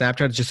brand,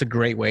 Snapchat is just a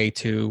great way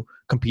to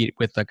compete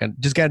with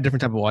just get a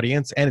different type of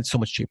audience, and it's so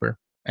much cheaper.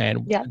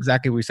 And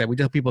exactly what we said, we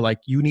tell people like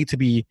you need to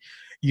be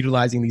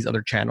utilizing these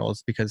other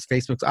channels, because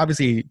Facebook's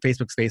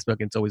Facebook,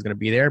 and it's always going to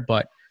be there,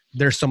 but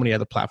there's so many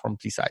other platforms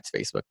besides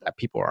Facebook that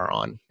people are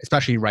on,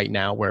 especially right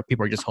now where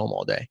people are just home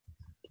all day.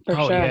 For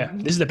sure. Yeah,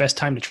 this is the best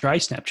time to try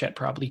Snapchat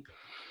probably.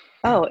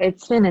 Oh,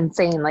 it's been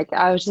insane. Like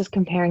I was just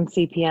comparing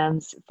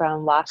CPMs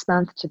from last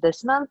month to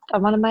this month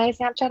on one of my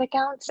Snapchat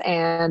accounts,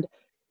 and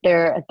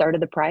they're a third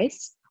of the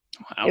price.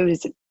 Wow. It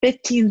was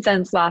 15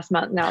 cents last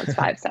month. Now it's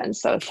 5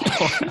 cents. So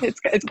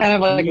it's kind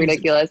of like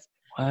ridiculous.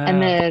 Wow.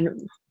 And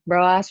then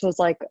ROAS was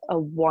like a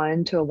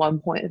 1 to a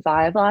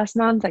 1.5 last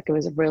month. Like it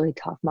was a really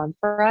tough month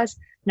for us.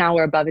 Now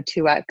we're above a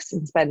 2x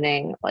and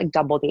spending like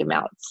double the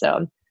amount.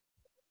 So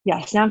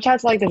yeah,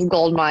 Snapchat's like this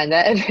gold mine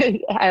that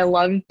I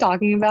love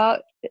talking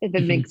about. If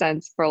it makes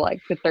sense for like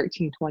the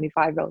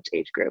 13-25-year-old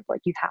age group,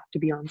 like you have to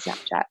be on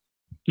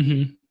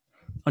Snapchat.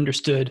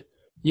 Understood.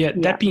 Yeah.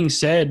 That being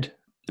said,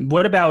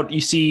 what about,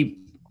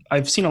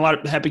 I've seen a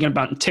lot happening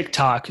about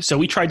TikTok. So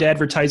we tried to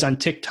advertise on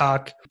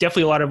TikTok.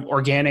 Definitely a lot of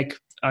organic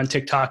on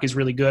TikTok is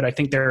really good. I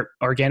think their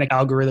organic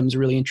algorithm is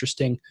really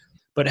interesting.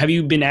 But have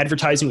you been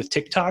advertising with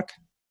TikTok?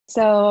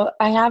 So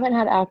I haven't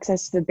had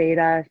access to the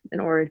beta in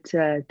order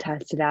to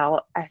test it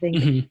out. I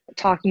think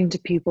talking to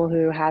people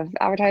who have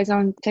advertised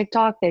on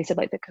TikTok, they said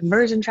like the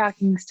conversion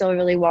tracking is still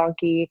really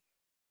wonky.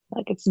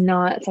 Like it's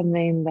not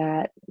something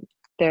that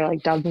they're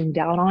like doubling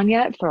down on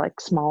yet for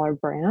like smaller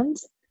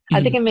brands.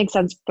 I think it makes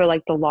sense for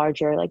like the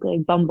larger, like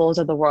Bumbles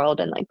of the world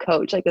and like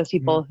Coach, like those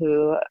people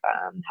who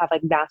have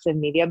like massive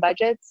media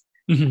budgets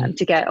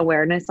to get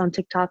awareness on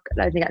TikTok.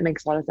 I think that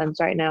makes a lot of sense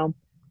right now.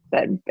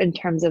 But in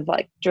terms of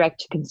like direct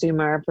to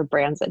consumer for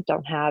brands that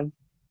don't have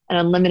an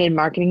unlimited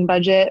marketing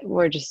budget,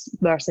 we're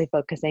just mostly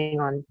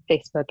focusing on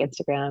Facebook,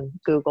 Instagram,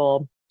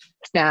 Google,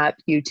 Snap,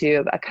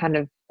 YouTube.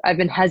 I've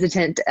been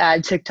hesitant to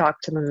add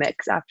TikTok to the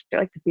mix after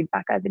like the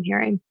feedback I've been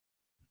hearing.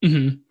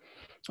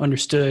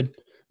 Understood.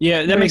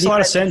 Yeah, that makes a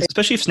lot of sense,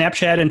 especially if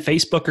Snapchat and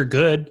Facebook are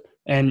good.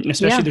 And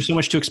especially there's so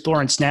much to explore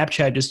on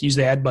Snapchat, just use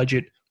the ad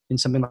budget in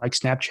something like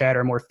Snapchat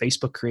or more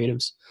Facebook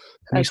creatives.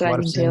 That makes a lot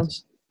of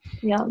sense.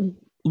 Yeah.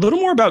 A little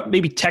more about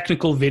maybe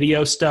technical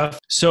video stuff.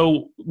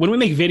 So when we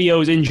make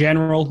videos in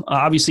general,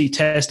 obviously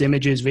test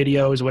images,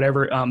 videos,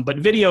 whatever. But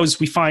videos,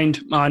 we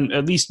find on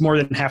at least more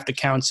than half the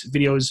counts,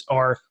 videos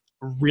are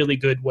a really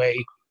good way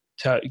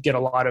to get a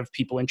lot of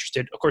people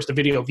interested. Of course, the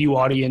video view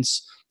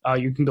audience,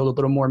 you can build a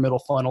little more middle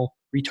funnel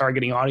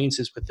retargeting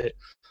audiences with it.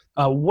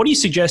 What do you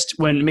suggest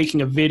when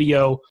making a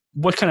video?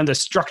 What kind of the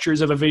structures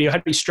of a video? How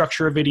do you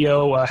structure a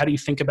video? How do you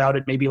think about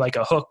it? Maybe like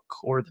a hook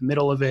or the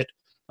middle of it.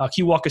 Can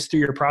you walk us through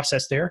your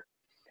process there?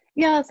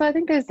 Yeah, so I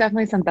think there's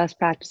definitely some best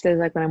practices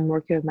like when I'm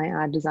working with my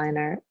ad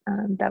designer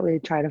that we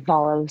try to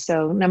follow.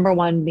 So number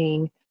one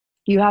being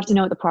you have to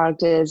know what the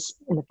product is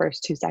in the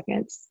first 2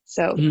 seconds.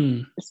 So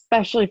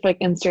especially for like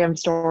Instagram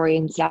story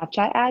and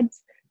Snapchat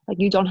ads, like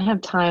you don't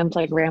have time to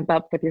like ramp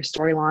up with your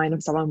storyline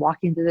of someone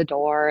walking through the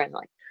door and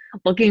like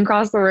looking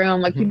across the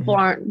room. Like people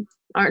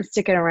aren't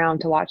sticking around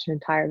to watch an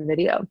entire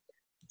video.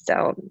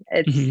 So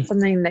it's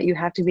something that you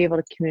have to be able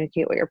to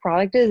communicate what your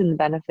product is and the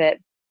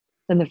benefit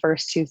in the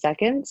first 2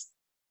 seconds.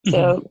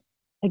 So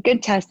a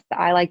good test that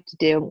I like to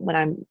do when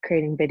I'm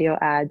creating video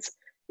ads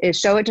is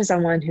show it to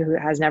someone who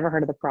has never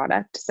heard of the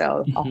product.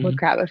 So I'll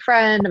grab a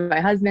friend,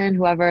 my husband,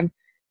 whoever,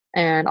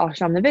 and I'll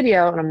show them the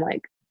video and I'm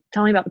like,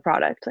 tell me about the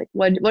product. Like,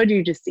 what did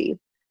you just see?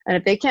 And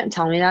if they can't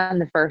tell me that in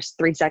the first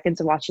 3 seconds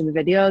of watching the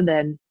video,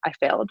 then I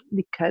failed,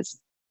 because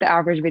the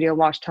average video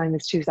watch time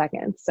is 2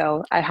 seconds.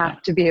 So I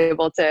have to be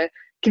able to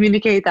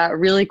communicate that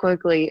really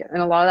quickly.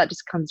 And a lot of that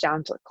just comes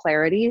down to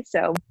clarity.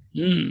 So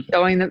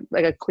showing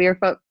like a clear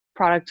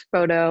product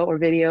photo or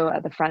video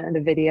at the front of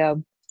the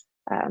video,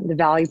 the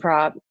value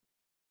prop,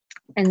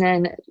 and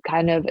then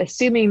kind of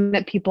assuming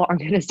that people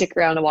aren't going to stick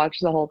around to watch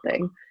the whole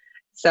thing.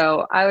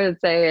 So I would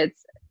say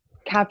it's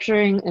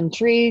capturing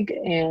intrigue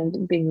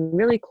and being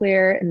really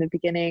clear in the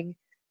beginning,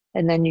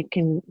 and then you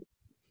can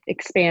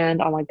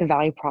expand on like the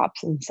value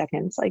props in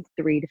seconds, like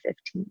 3 to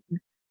 15.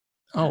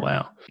 Oh,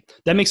 wow.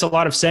 That makes a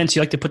lot of sense.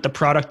 You like to put the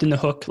product in the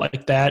hook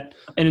like that.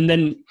 And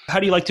then how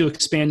do you like to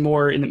expand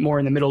more in the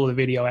middle of the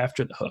video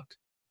after the hook?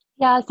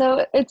 Yeah,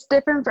 so it's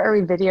different for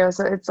every video.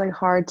 So it's like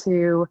hard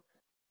to,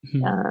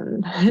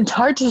 it's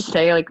hard to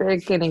say like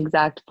an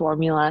exact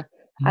formula.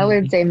 I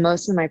would say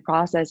most of my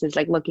process is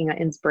like looking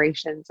at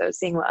inspiration. So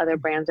seeing what other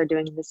brands are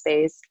doing in the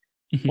space,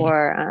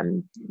 or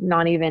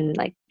not even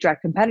like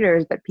direct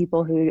competitors, but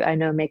people who I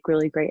know make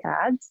really great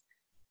ads,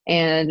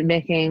 and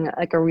making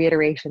like a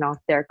reiteration off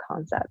their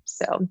concepts.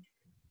 So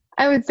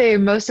I would say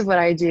most of what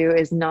I do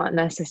is not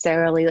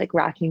necessarily like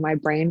racking my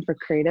brain for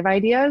creative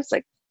ideas.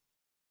 Like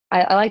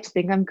I like to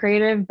think I'm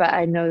creative, but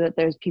I know that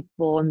there's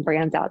people and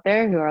brands out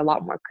there who are a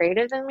lot more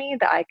creative than me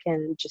that I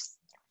can just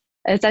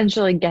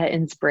essentially get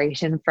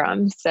inspiration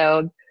from.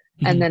 So,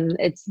 and then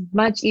it's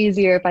much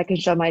easier if I can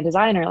show my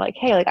designer like,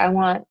 hey, like I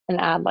want an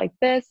ad like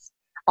this.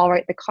 I'll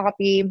write the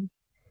copy,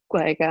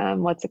 like,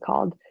 what's it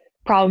called?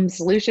 Problem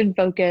solution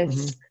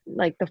focus,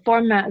 like the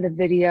format of the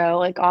video.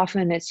 Like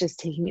often it's just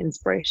taking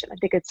inspiration. I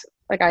think it's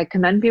like, I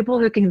commend people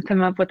who can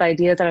come up with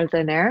ideas out of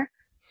thin air,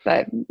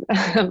 but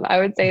I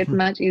would say it's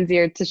much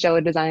easier to show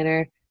a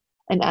designer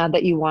an ad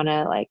that you want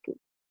to like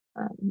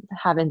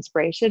have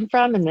inspiration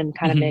from, and then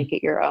kind of make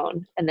it your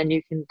own. And then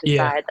you can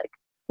decide like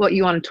what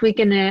you want to tweak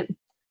in it.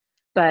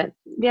 But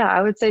yeah,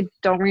 I would say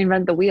don't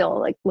reinvent the wheel.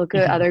 Like look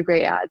at other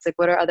great ads. Like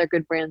what are other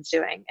good brands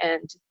doing,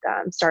 and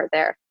start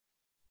there.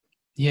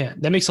 Yeah,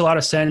 that makes a lot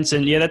of sense.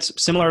 And yeah,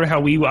 that's similar to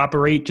how we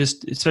operate,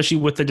 just especially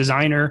with the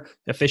designer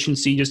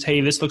efficiency. Just,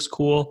 hey, this looks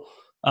cool.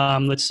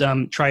 Let's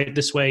try it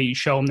this way. You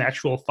show them the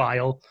actual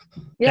file.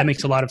 That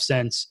makes a lot of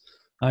sense.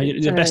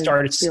 The best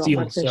art is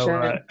steal.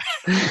 So,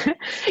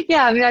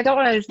 yeah, I mean, I don't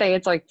want to say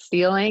it's like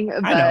stealing,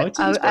 but I know, it's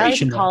I like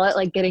to call it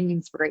like getting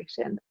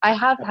inspiration. I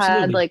have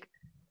had like,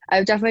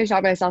 I've definitely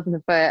shot myself in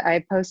the foot.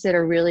 I posted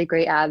a really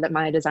great ad that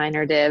my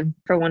designer did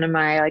for one of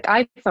my like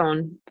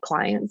iPhone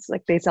clients.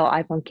 Like they sell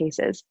iPhone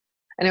cases,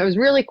 and it was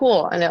really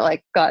cool. And it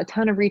like got a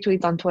ton of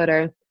retweets on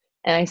Twitter.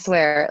 And I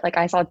swear, like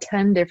I saw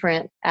 10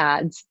 different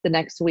ads the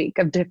next week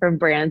of different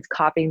brands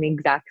copying the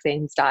exact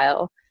same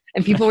style.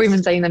 And people were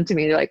even saying them to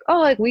me. They're like, oh,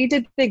 like we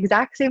did the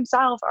exact same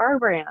style for our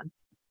brand.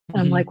 And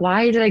I'm like,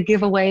 why did I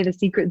give away the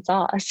secret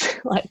sauce?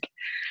 Like,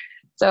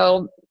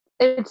 so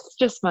it's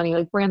just funny.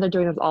 Like brands are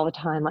doing this all the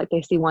time. Like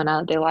they see one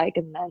ad they like,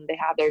 and then they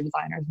have their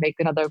designers make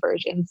another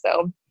version.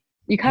 So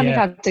you kind of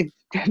have to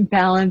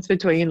balance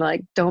between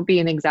like, don't be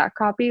an exact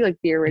copy, like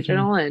the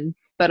original, and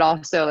but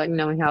also like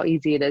knowing how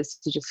easy it is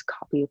to just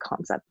copy a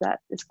concept that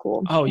is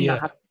cool. Oh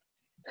yeah.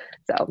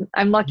 So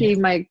I'm lucky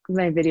my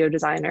video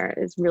designer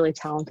is really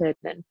talented,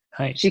 and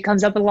she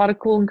comes up with a lot of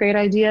cool and great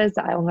ideas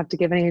that I don't have to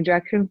give any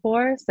direction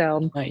for.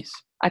 So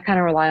I kind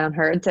of rely on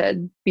her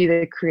to be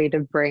the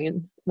creative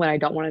brain when I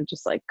don't want to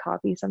just like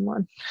copy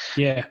someone.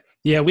 Yeah.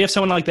 Yeah. We have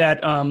someone like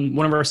that.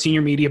 One of our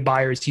senior media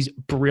buyers, he's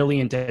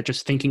brilliant at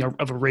just thinking of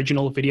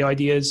original video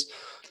ideas.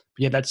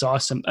 Yeah, that's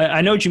awesome.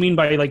 I know what you mean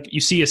by like, you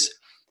see us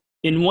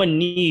in one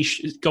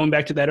niche. Going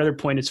back to that other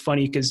point, it's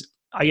funny because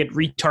I get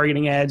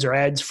retargeting ads or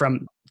ads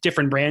from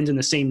different brands in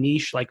the same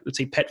niche, like let's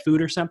say pet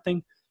food or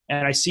something.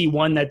 And I see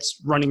one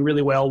that's running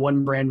really well.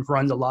 One brand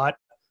runs a lot.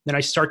 Then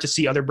I start to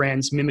see other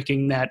brands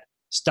mimicking that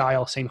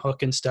style, same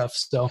hook and stuff.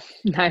 So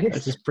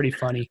that's just pretty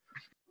funny.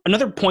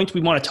 Another point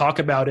we want to talk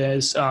about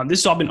is, this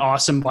has all been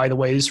awesome, by the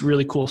way. This is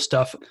really cool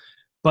stuff.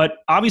 But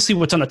obviously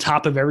what's on the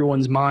top of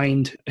everyone's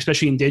mind,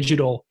 especially in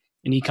digital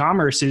and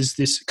e-commerce, is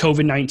this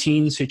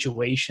COVID-19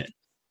 situation.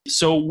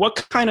 So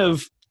what kind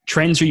of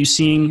trends are you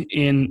seeing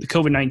in the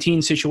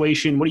COVID-19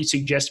 situation? What do you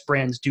suggest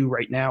brands do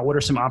right now? What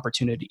are some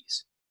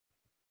opportunities?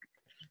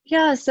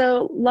 Yeah,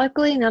 so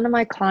luckily none of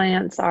my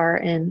clients are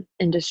in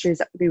industries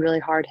that would be really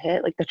hard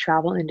hit, like the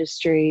travel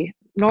industry,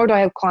 nor do I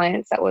have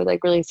clients that would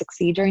like really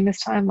succeed during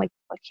this time, like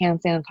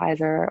hand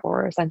sanitizer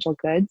or essential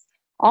goods.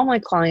 All my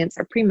clients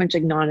are pretty much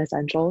like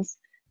non-essentials.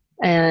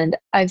 And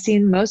I've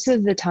seen most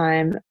of the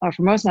time, or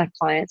for most of my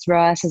clients,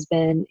 ROAS has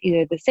been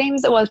either the same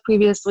as it was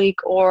previous week,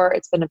 or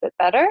it's been a bit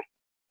better.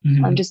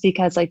 Just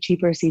because like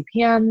cheaper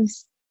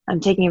CPMs,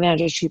 I'm taking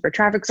advantage of cheaper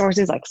traffic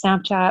sources like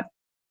Snapchat.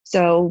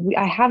 So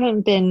I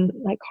haven't been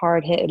like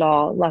hard hit at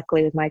all,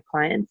 luckily, with my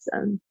clients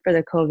for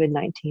the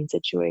COVID-19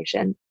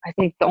 situation. I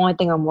think the only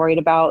thing I'm worried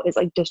about is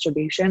like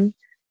distribution.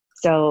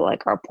 So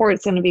like our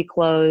port's going to be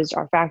closed,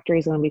 our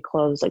factory's going to be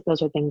closed. Like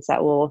those are things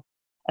that will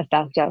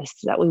affect us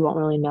that we won't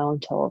really know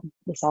until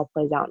this all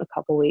plays out in a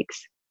couple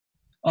weeks.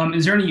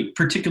 Is there any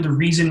particular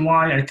reason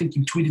why? I think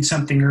you tweeted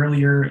something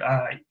earlier.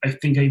 I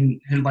think I even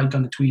hit like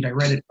on the tweet. I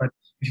read it, but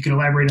if you could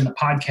elaborate on the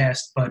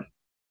podcast. But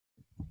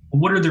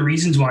what are the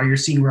reasons why you're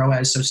seeing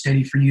ROAS so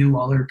steady for you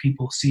while other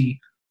people see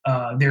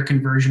their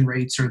conversion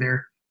rates or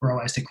their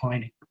ROAS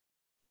declining?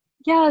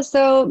 Yeah,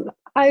 so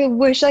I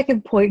wish I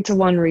could point to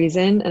one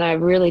reason, and I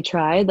really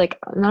tried. Like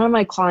none of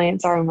my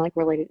clients are in like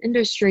related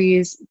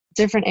industries,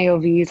 different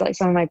AOVs. Like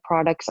some of my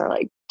products are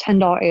like $10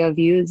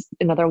 AOVs.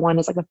 Another one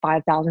is like a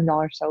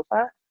 $5,000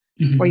 sofa,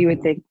 where you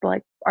would think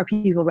like, are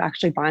people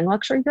actually buying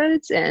luxury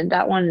goods? And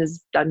that one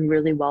has done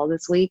really well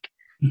this week.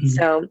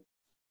 So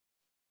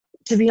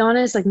to be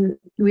honest, like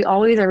we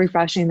always are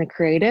refreshing the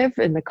creative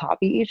and the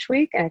copy each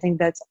week. And I think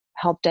that's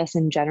helped us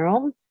in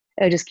general,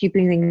 just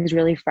keeping things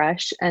really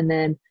fresh. And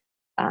then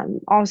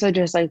also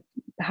just like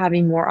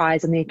having more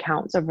eyes on the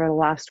accounts over the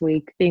last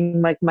week,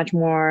 being like much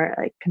more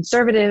like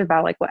conservative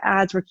about like what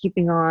ads we're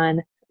keeping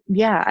on.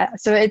 Yeah.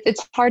 So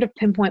it's hard to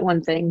pinpoint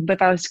one thing, but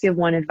if I was to give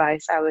one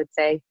advice, I would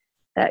say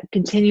that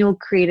continual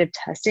creative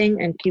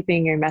testing and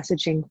keeping your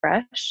messaging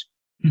fresh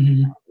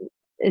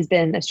has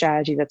been a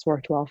strategy that's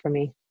worked well for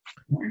me.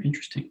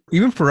 Interesting.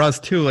 Even for us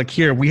too, like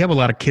here, we have a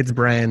lot of kids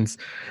brands,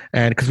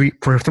 and because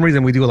for some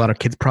reason we do a lot of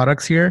kids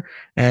products here,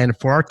 and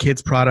for our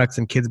kids products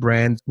and kids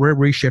brands, we're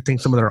reshifting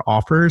some of their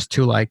offers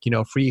to like,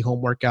 free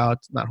home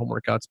workouts, not home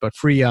workouts, but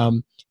free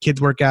kids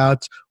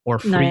workouts or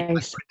free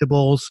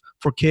printables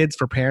for kids,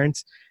 for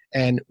parents.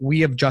 And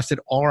we have adjusted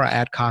all our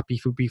ad copy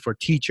to be for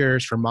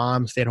teachers, for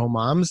moms, stay-at-home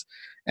moms.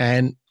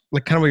 And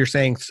like kind of what you're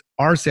saying,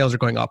 our sales are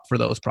going up for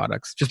those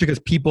products just because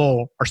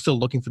people are still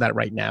looking for that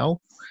right now.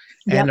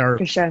 And our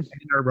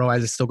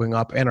ROAS is still going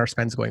up and our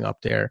spend's going up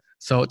there.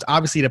 So it's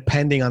obviously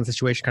depending on the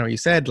situation, kind of what you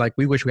said, like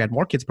we wish we had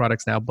more kids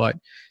products now, but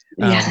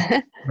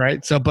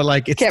right. So, but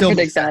like, it's can't still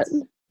predict that.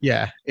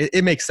 Yeah.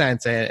 It makes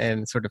sense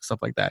and sort of stuff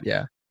like that.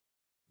 Yeah.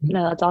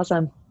 No, that's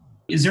awesome.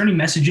 Is there any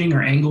messaging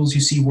or angles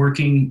you see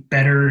working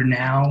better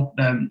now,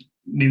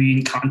 maybe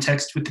in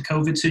context with the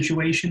COVID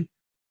situation?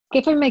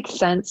 If it makes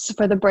sense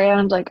for the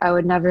brand, like I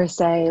would never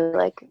say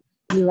like,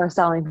 we are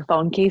selling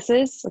phone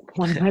cases, like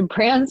one of my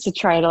brands, to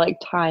try to like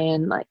tie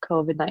in like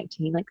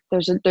COVID-19. Like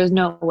there's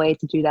no way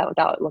to do that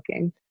without it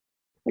looking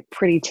like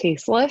pretty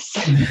tasteless.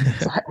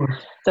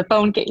 It's a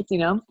phone case,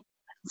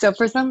 So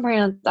for some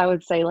brands, I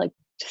would say like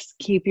just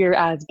keep your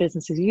ads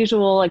business as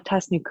usual, like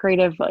test new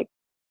creative like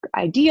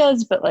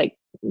ideas, but like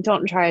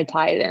don't try to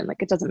tie it in.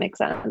 Like it doesn't make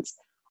sense.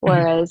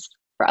 Whereas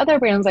for other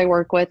brands I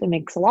work with, it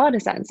makes a lot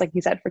of sense. Like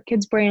you said, for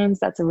kids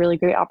brands, that's a really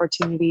great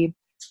opportunity.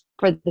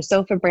 For the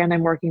sofa brand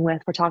I'm working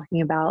with, we're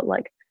talking about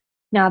like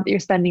now that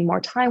you're spending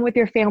more time with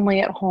your family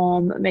at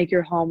home, make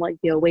your home like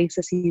the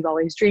oasis you've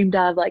always dreamed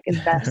of, like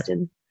invest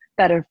in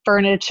better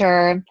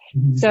furniture.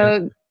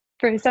 So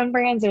for some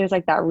brands, there's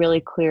like that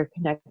really clear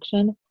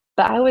connection.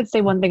 But I would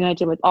say one thing I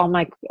do with all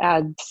my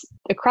ads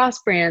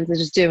across brands is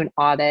just do an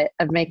audit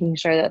of making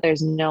sure that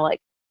there's no like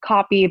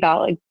copy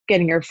about like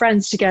getting your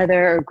friends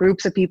together or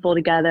groups of people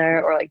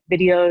together or like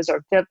videos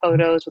or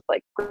photos with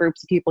like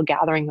groups of people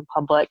gathering in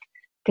public.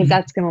 Because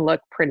that's going to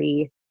look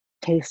pretty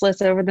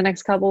tasteless over the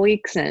next couple of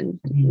weeks and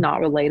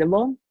not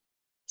relatable.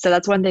 So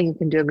that's one thing you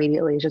can do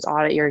immediately is just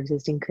audit your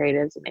existing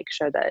creatives and make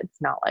sure that it's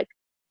not like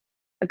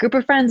a group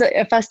of friends at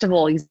a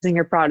festival using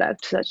your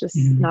product. That's just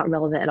not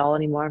relevant at all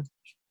anymore.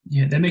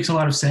 Yeah, that makes a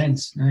lot of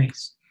sense.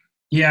 Nice.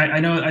 Yeah, I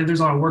know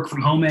there's a lot of work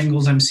from home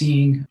angles I'm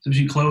seeing,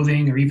 especially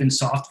clothing or even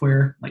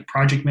software like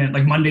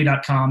like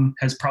Monday.com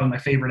has probably my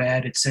favorite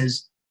ad. It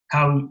says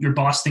how your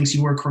boss thinks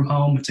you work from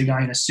home. It's a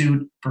guy in a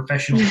suit,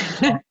 professional.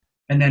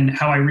 And then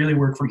how I really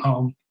work from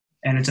home.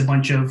 And it's a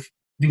bunch of,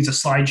 I think it's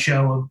a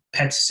slideshow of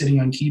pets sitting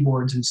on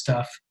keyboards and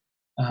stuff.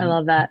 I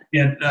love that.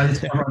 Yeah, it's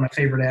probably my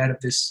favorite ad of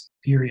this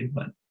period.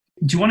 But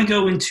do you want to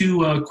go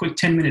into a quick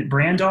 10-minute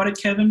brand audit,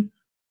 Kevin?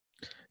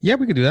 Yeah,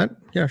 we could do that.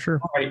 Yeah, sure.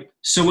 All right.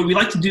 So what we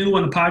like to do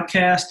on the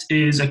podcast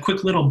is a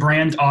quick little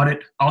brand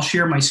audit. I'll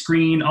share my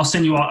screen. I'll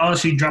send you all, I'll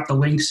actually drop the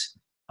links.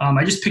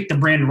 I just picked the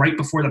brand right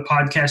before the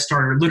podcast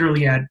started,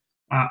 literally at,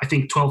 I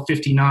think,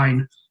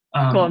 12:59.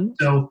 Cool.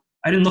 So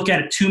I didn't look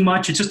at it too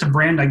much. It's just a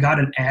brand I got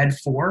an ad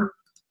for.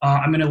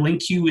 I'm going to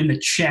link you in the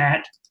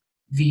chat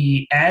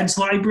the ads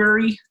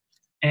library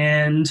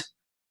and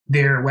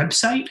their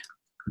website.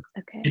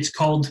 Okay. It's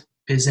called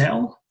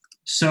Bizzell.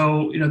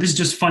 So, this is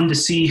just fun to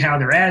see how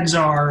their ads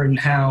are and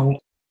how.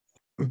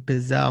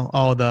 Bizzell.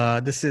 Oh,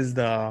 this is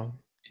the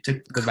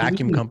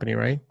vacuum company,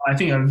 right? I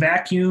think a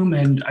vacuum,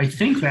 and I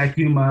think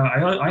vacuum.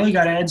 I only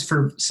got ads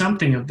for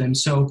something of them.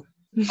 So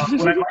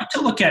what I'd like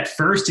to look at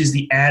first is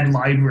the ad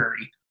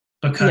library,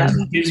 because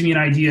it gives me an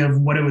idea of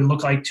what it would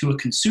look like to a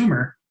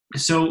consumer.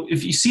 So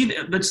if you see,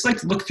 let's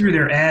look through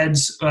their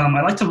ads.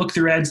 I like to look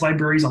through ads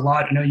libraries a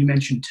lot. I know you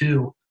mentioned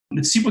too.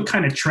 Let's see what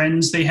kind of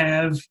trends they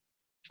have.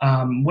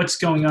 What's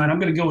going on? I'm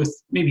going to go with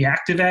maybe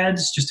active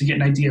ads just to get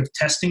an idea of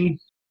testing.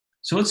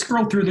 So let's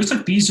scroll through. Looks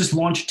like these just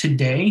launched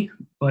today,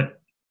 but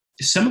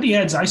some of the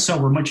ads I saw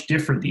were much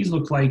different. These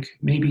look like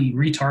maybe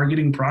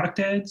retargeting product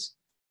ads,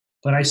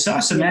 but I saw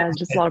some ads.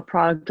 Just a lot of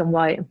product and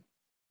white.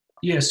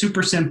 Yeah,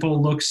 super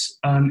simple looks.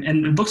 And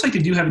it looks like they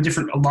do have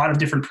a lot of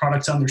different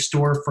products on their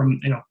store from,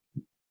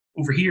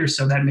 over here.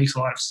 So that makes a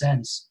lot of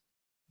sense.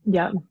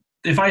 Yeah.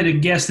 If I had to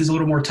guess, there's a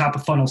little more top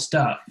of funnel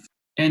stuff.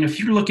 And if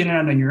you're looking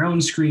at it on your own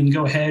screen,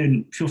 go ahead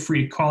and feel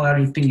free to call out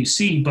anything you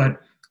see. But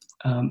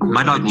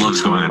my dog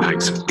loves going on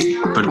hikes,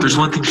 but if there's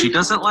one thing she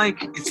doesn't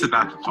like, it's the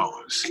bath that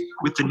follows.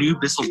 With the new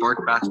Bissell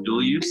Bark Bath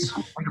Dual Use,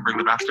 I can bring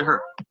the bath to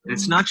her. And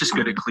it's not just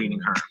good at cleaning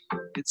her,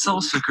 it's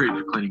also great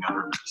for cleaning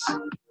other mess.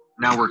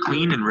 Now we're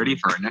clean and ready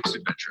for our next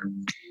adventure.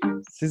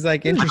 This is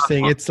like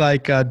interesting. It's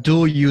like a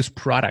dual use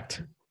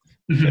product.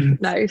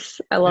 Nice.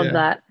 I love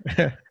that.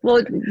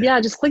 Well, yeah,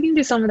 just clicking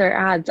through some of their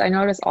ads, I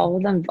noticed all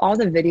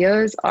the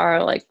videos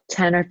are like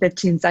 10 or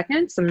 15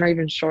 seconds. Some are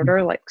even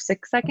shorter, like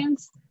 6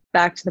 seconds.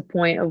 Back to the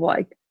point of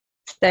like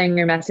saying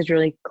your message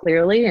really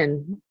clearly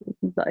and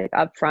like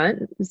up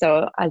front.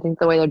 So I think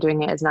the way they're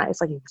doing it is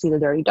nice. Like you can see the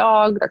dirty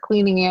dog, they're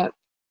cleaning it.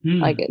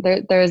 Like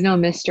there is no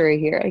mystery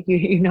here. Like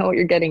you know what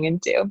you're getting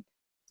into.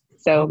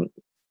 So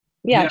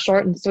yeah,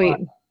 short and sweet.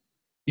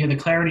 Yeah, the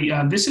clarity.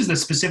 This is the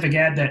specific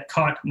ad that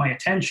caught my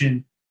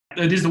attention.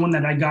 This is the one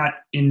that I got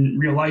in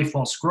real life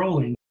while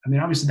scrolling. I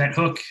mean, obviously that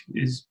hook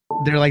is...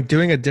 They're like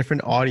doing a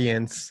different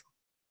audience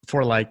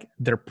for like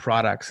their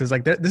products. It's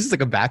like, this is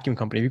like a vacuum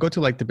company. If you go to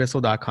like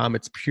thebissell.com,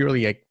 it's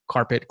purely like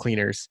carpet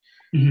cleaners.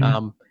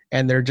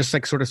 And they're just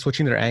like sort of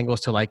switching their angles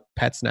to like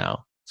pets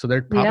now. So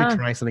they're probably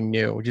trying something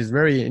new, which is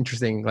very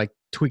interesting, like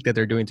tweak that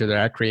they're doing to their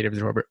ad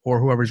creatives or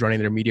whoever's running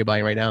their media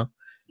buying right now.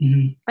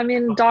 I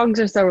mean, dogs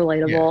are so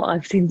relatable.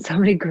 I've seen so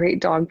many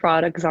great dog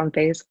products on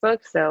Facebook.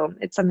 So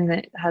it's something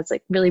that has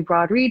like really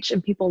broad reach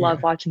and people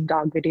love watching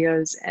dog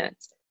videos. And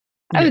it's,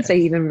 I would say,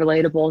 even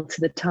relatable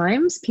to the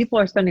times. People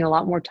are spending a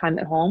lot more time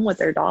at home with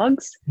their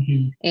dogs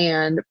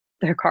and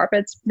their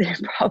carpets, they're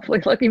probably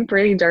looking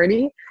pretty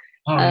dirty.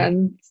 So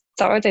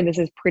I would say this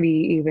is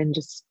pretty even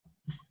just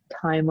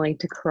timely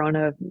to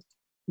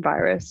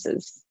coronavirus,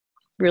 is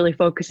really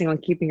focusing on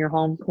keeping your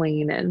home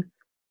clean and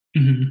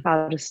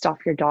how to stop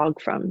your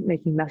dog from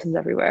making messes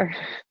everywhere.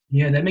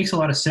 Yeah, that makes a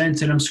lot of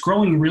sense. And I'm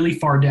scrolling really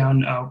far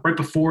down right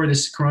before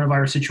this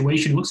coronavirus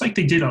situation. It looks like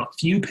they did a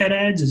few pet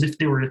ads as if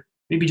they were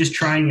maybe just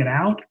trying it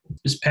out,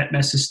 this pet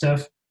messes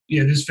stuff.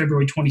 Yeah, this is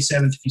February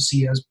 27th. If you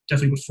see, I was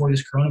definitely before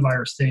this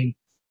coronavirus thing.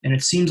 And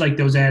it seems like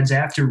those ads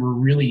after were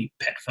really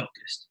pet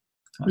focused.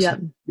 So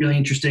really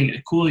interesting.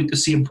 Cool to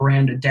see a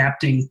brand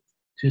adapting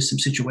to some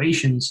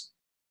situations.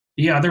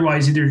 Yeah,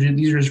 otherwise,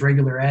 these are just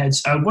regular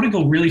ads. I want to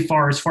go really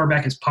as far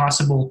back as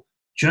possible.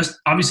 Just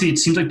obviously, it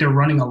seems like they're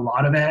running a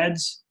lot of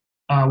ads.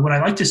 What I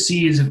like to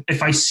see is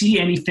if I see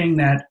anything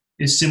that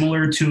is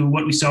similar to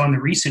what we saw in the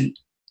recent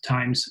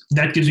times,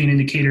 that gives me an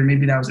indicator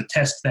maybe that was a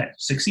test that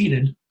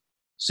succeeded.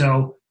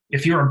 So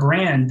if you're a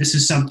brand, this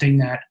is something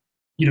that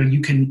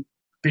you can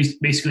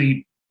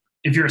basically,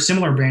 if you're a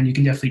similar brand, you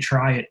can definitely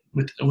try it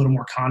with a little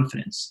more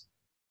confidence.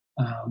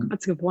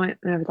 That's a good point.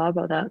 I never thought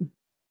about that.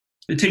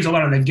 It takes a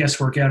lot of the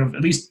guesswork out of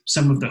at least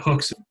some of the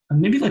hooks. And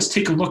maybe let's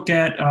take a look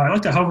at, I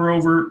like to hover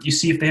over, you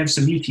see if they have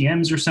some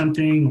UTMs or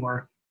something,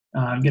 or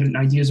get an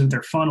ideas of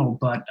their funnel.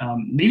 But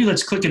maybe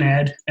let's click an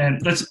ad,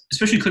 and let's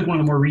especially click one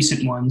of the more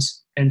recent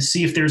ones and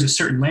see if there's a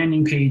certain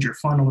landing page or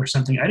funnel or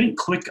something. I didn't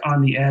click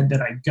on the ad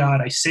that I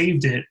got. I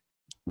saved it,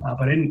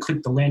 but I didn't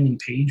click the landing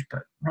page, but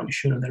I probably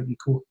should have. That would be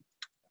cool.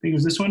 I think it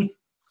was this one.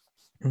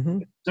 So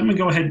I'm going to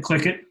go ahead and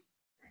click it.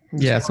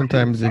 Yeah,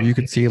 sometimes if you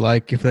could see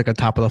like if like a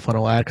top of the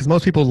funnel ad, because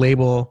most people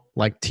label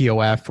like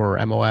TOF or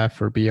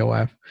MOF or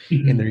BOF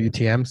in their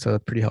UTM, so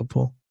that's pretty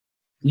helpful.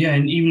 Yeah,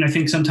 and even I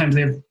think sometimes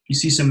you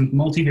see some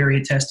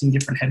multivariate testing,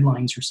 different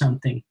headlines or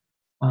something.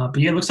 But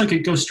yeah, it looks like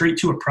it goes straight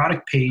to a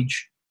product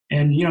page.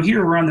 And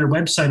here we're on their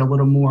website a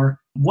little more.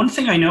 One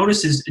thing I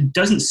noticed is it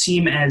doesn't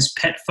seem as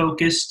pet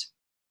focused,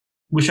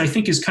 which I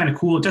think is kind of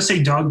cool. It does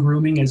say dog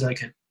grooming as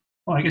like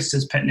I guess it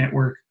says Pet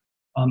Network.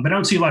 But I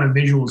don't see a lot of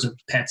visuals of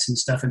pets and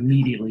stuff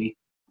immediately.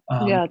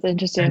 Yeah, it's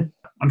interesting.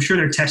 I'm sure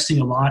they're testing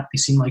a lot. They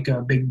seem like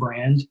a big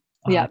brand.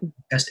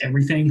 Test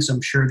everything. So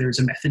I'm sure there's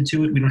a method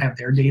to it. We don't have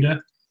their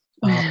data.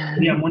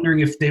 Yeah, I'm wondering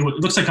if it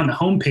looks like on the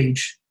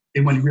homepage,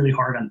 they went really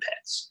hard on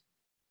pets.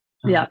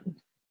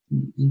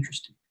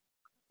 Interesting.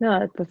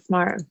 No, that's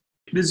smart.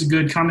 This is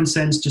good. Common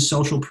sense, just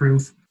social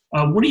proof.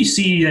 What do you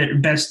see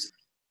at best,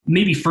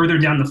 maybe further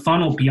down the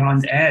funnel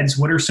beyond ads?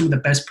 What are some of the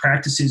best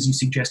practices you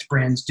suggest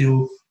brands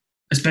do,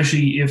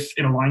 especially if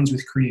it aligns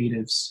with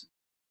creatives,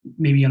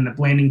 maybe on the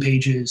landing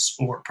pages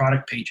or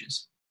product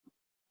pages?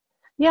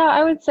 Yeah,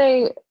 I would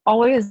say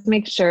always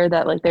make sure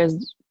that like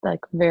there's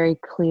like very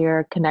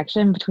clear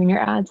connection between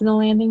your ads and the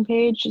landing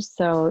page.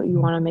 So you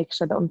want to make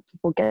sure that when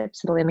people get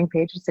to the landing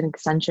page, it's an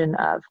extension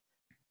of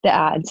the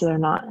ad, so they're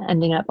not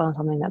ending up on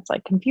something that's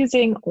like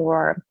confusing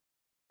or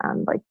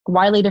like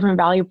widely different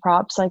value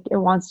props. Like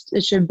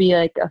it should be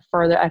like a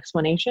further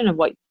explanation of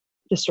what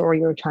the story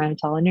you were trying to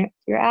tell in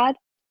your ad.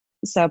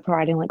 So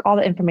providing like all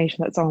the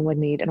information that someone would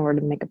need in order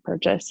to make a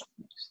purchase.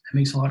 That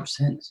makes a lot of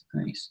sense.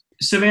 Nice.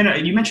 Savannah,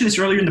 you mentioned this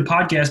earlier in the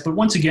podcast, but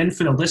once again,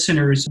 for the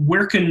listeners,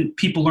 where can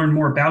people learn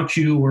more about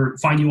you or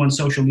find you on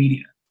social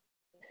media?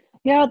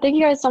 Yeah, thank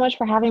you guys so much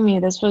for having me.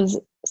 This was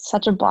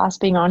such a blast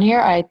being on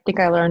here. I think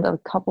I learned a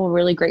couple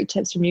really great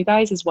tips from you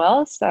guys as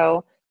well.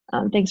 So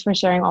thanks for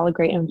sharing all the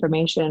great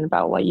information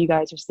about what you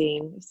guys are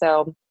seeing.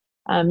 So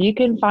you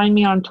can find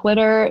me on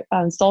Twitter,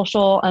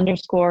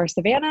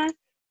 social_Savannah,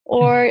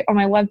 or on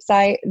my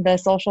website,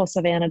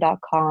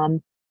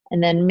 thesocialsavannah.com.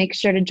 And then make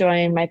sure to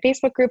join my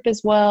Facebook group as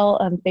well,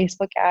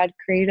 Facebook Ad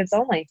Creatives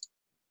Only.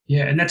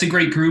 Yeah, and that's a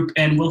great group.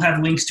 And we'll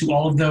have links to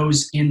all of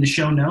those in the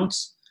show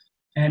notes.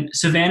 And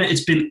Savannah,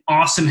 it's been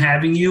awesome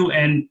having you.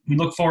 And we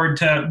look forward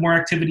to more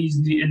activities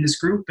in this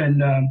group.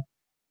 And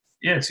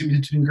it's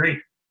been great.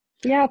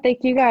 Yeah, thank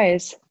you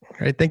guys.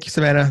 Great. Thank you,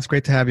 Savannah. It's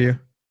great to have you.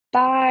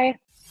 Bye.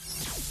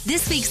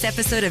 This week's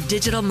episode of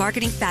Digital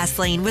Marketing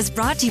Fastlane was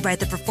brought to you by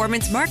the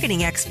performance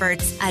marketing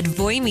experts at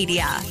Voy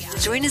Media.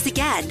 Join us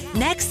again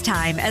next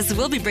time as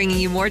we'll be bringing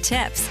you more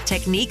tips,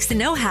 techniques, and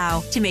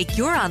know-how to make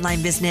your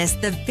online business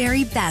the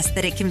very best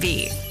that it can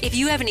be. If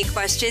you have any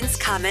questions,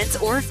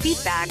 comments, or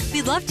feedback,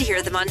 we'd love to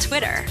hear them on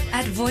Twitter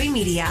at Voy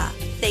Media.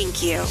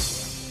 Thank you.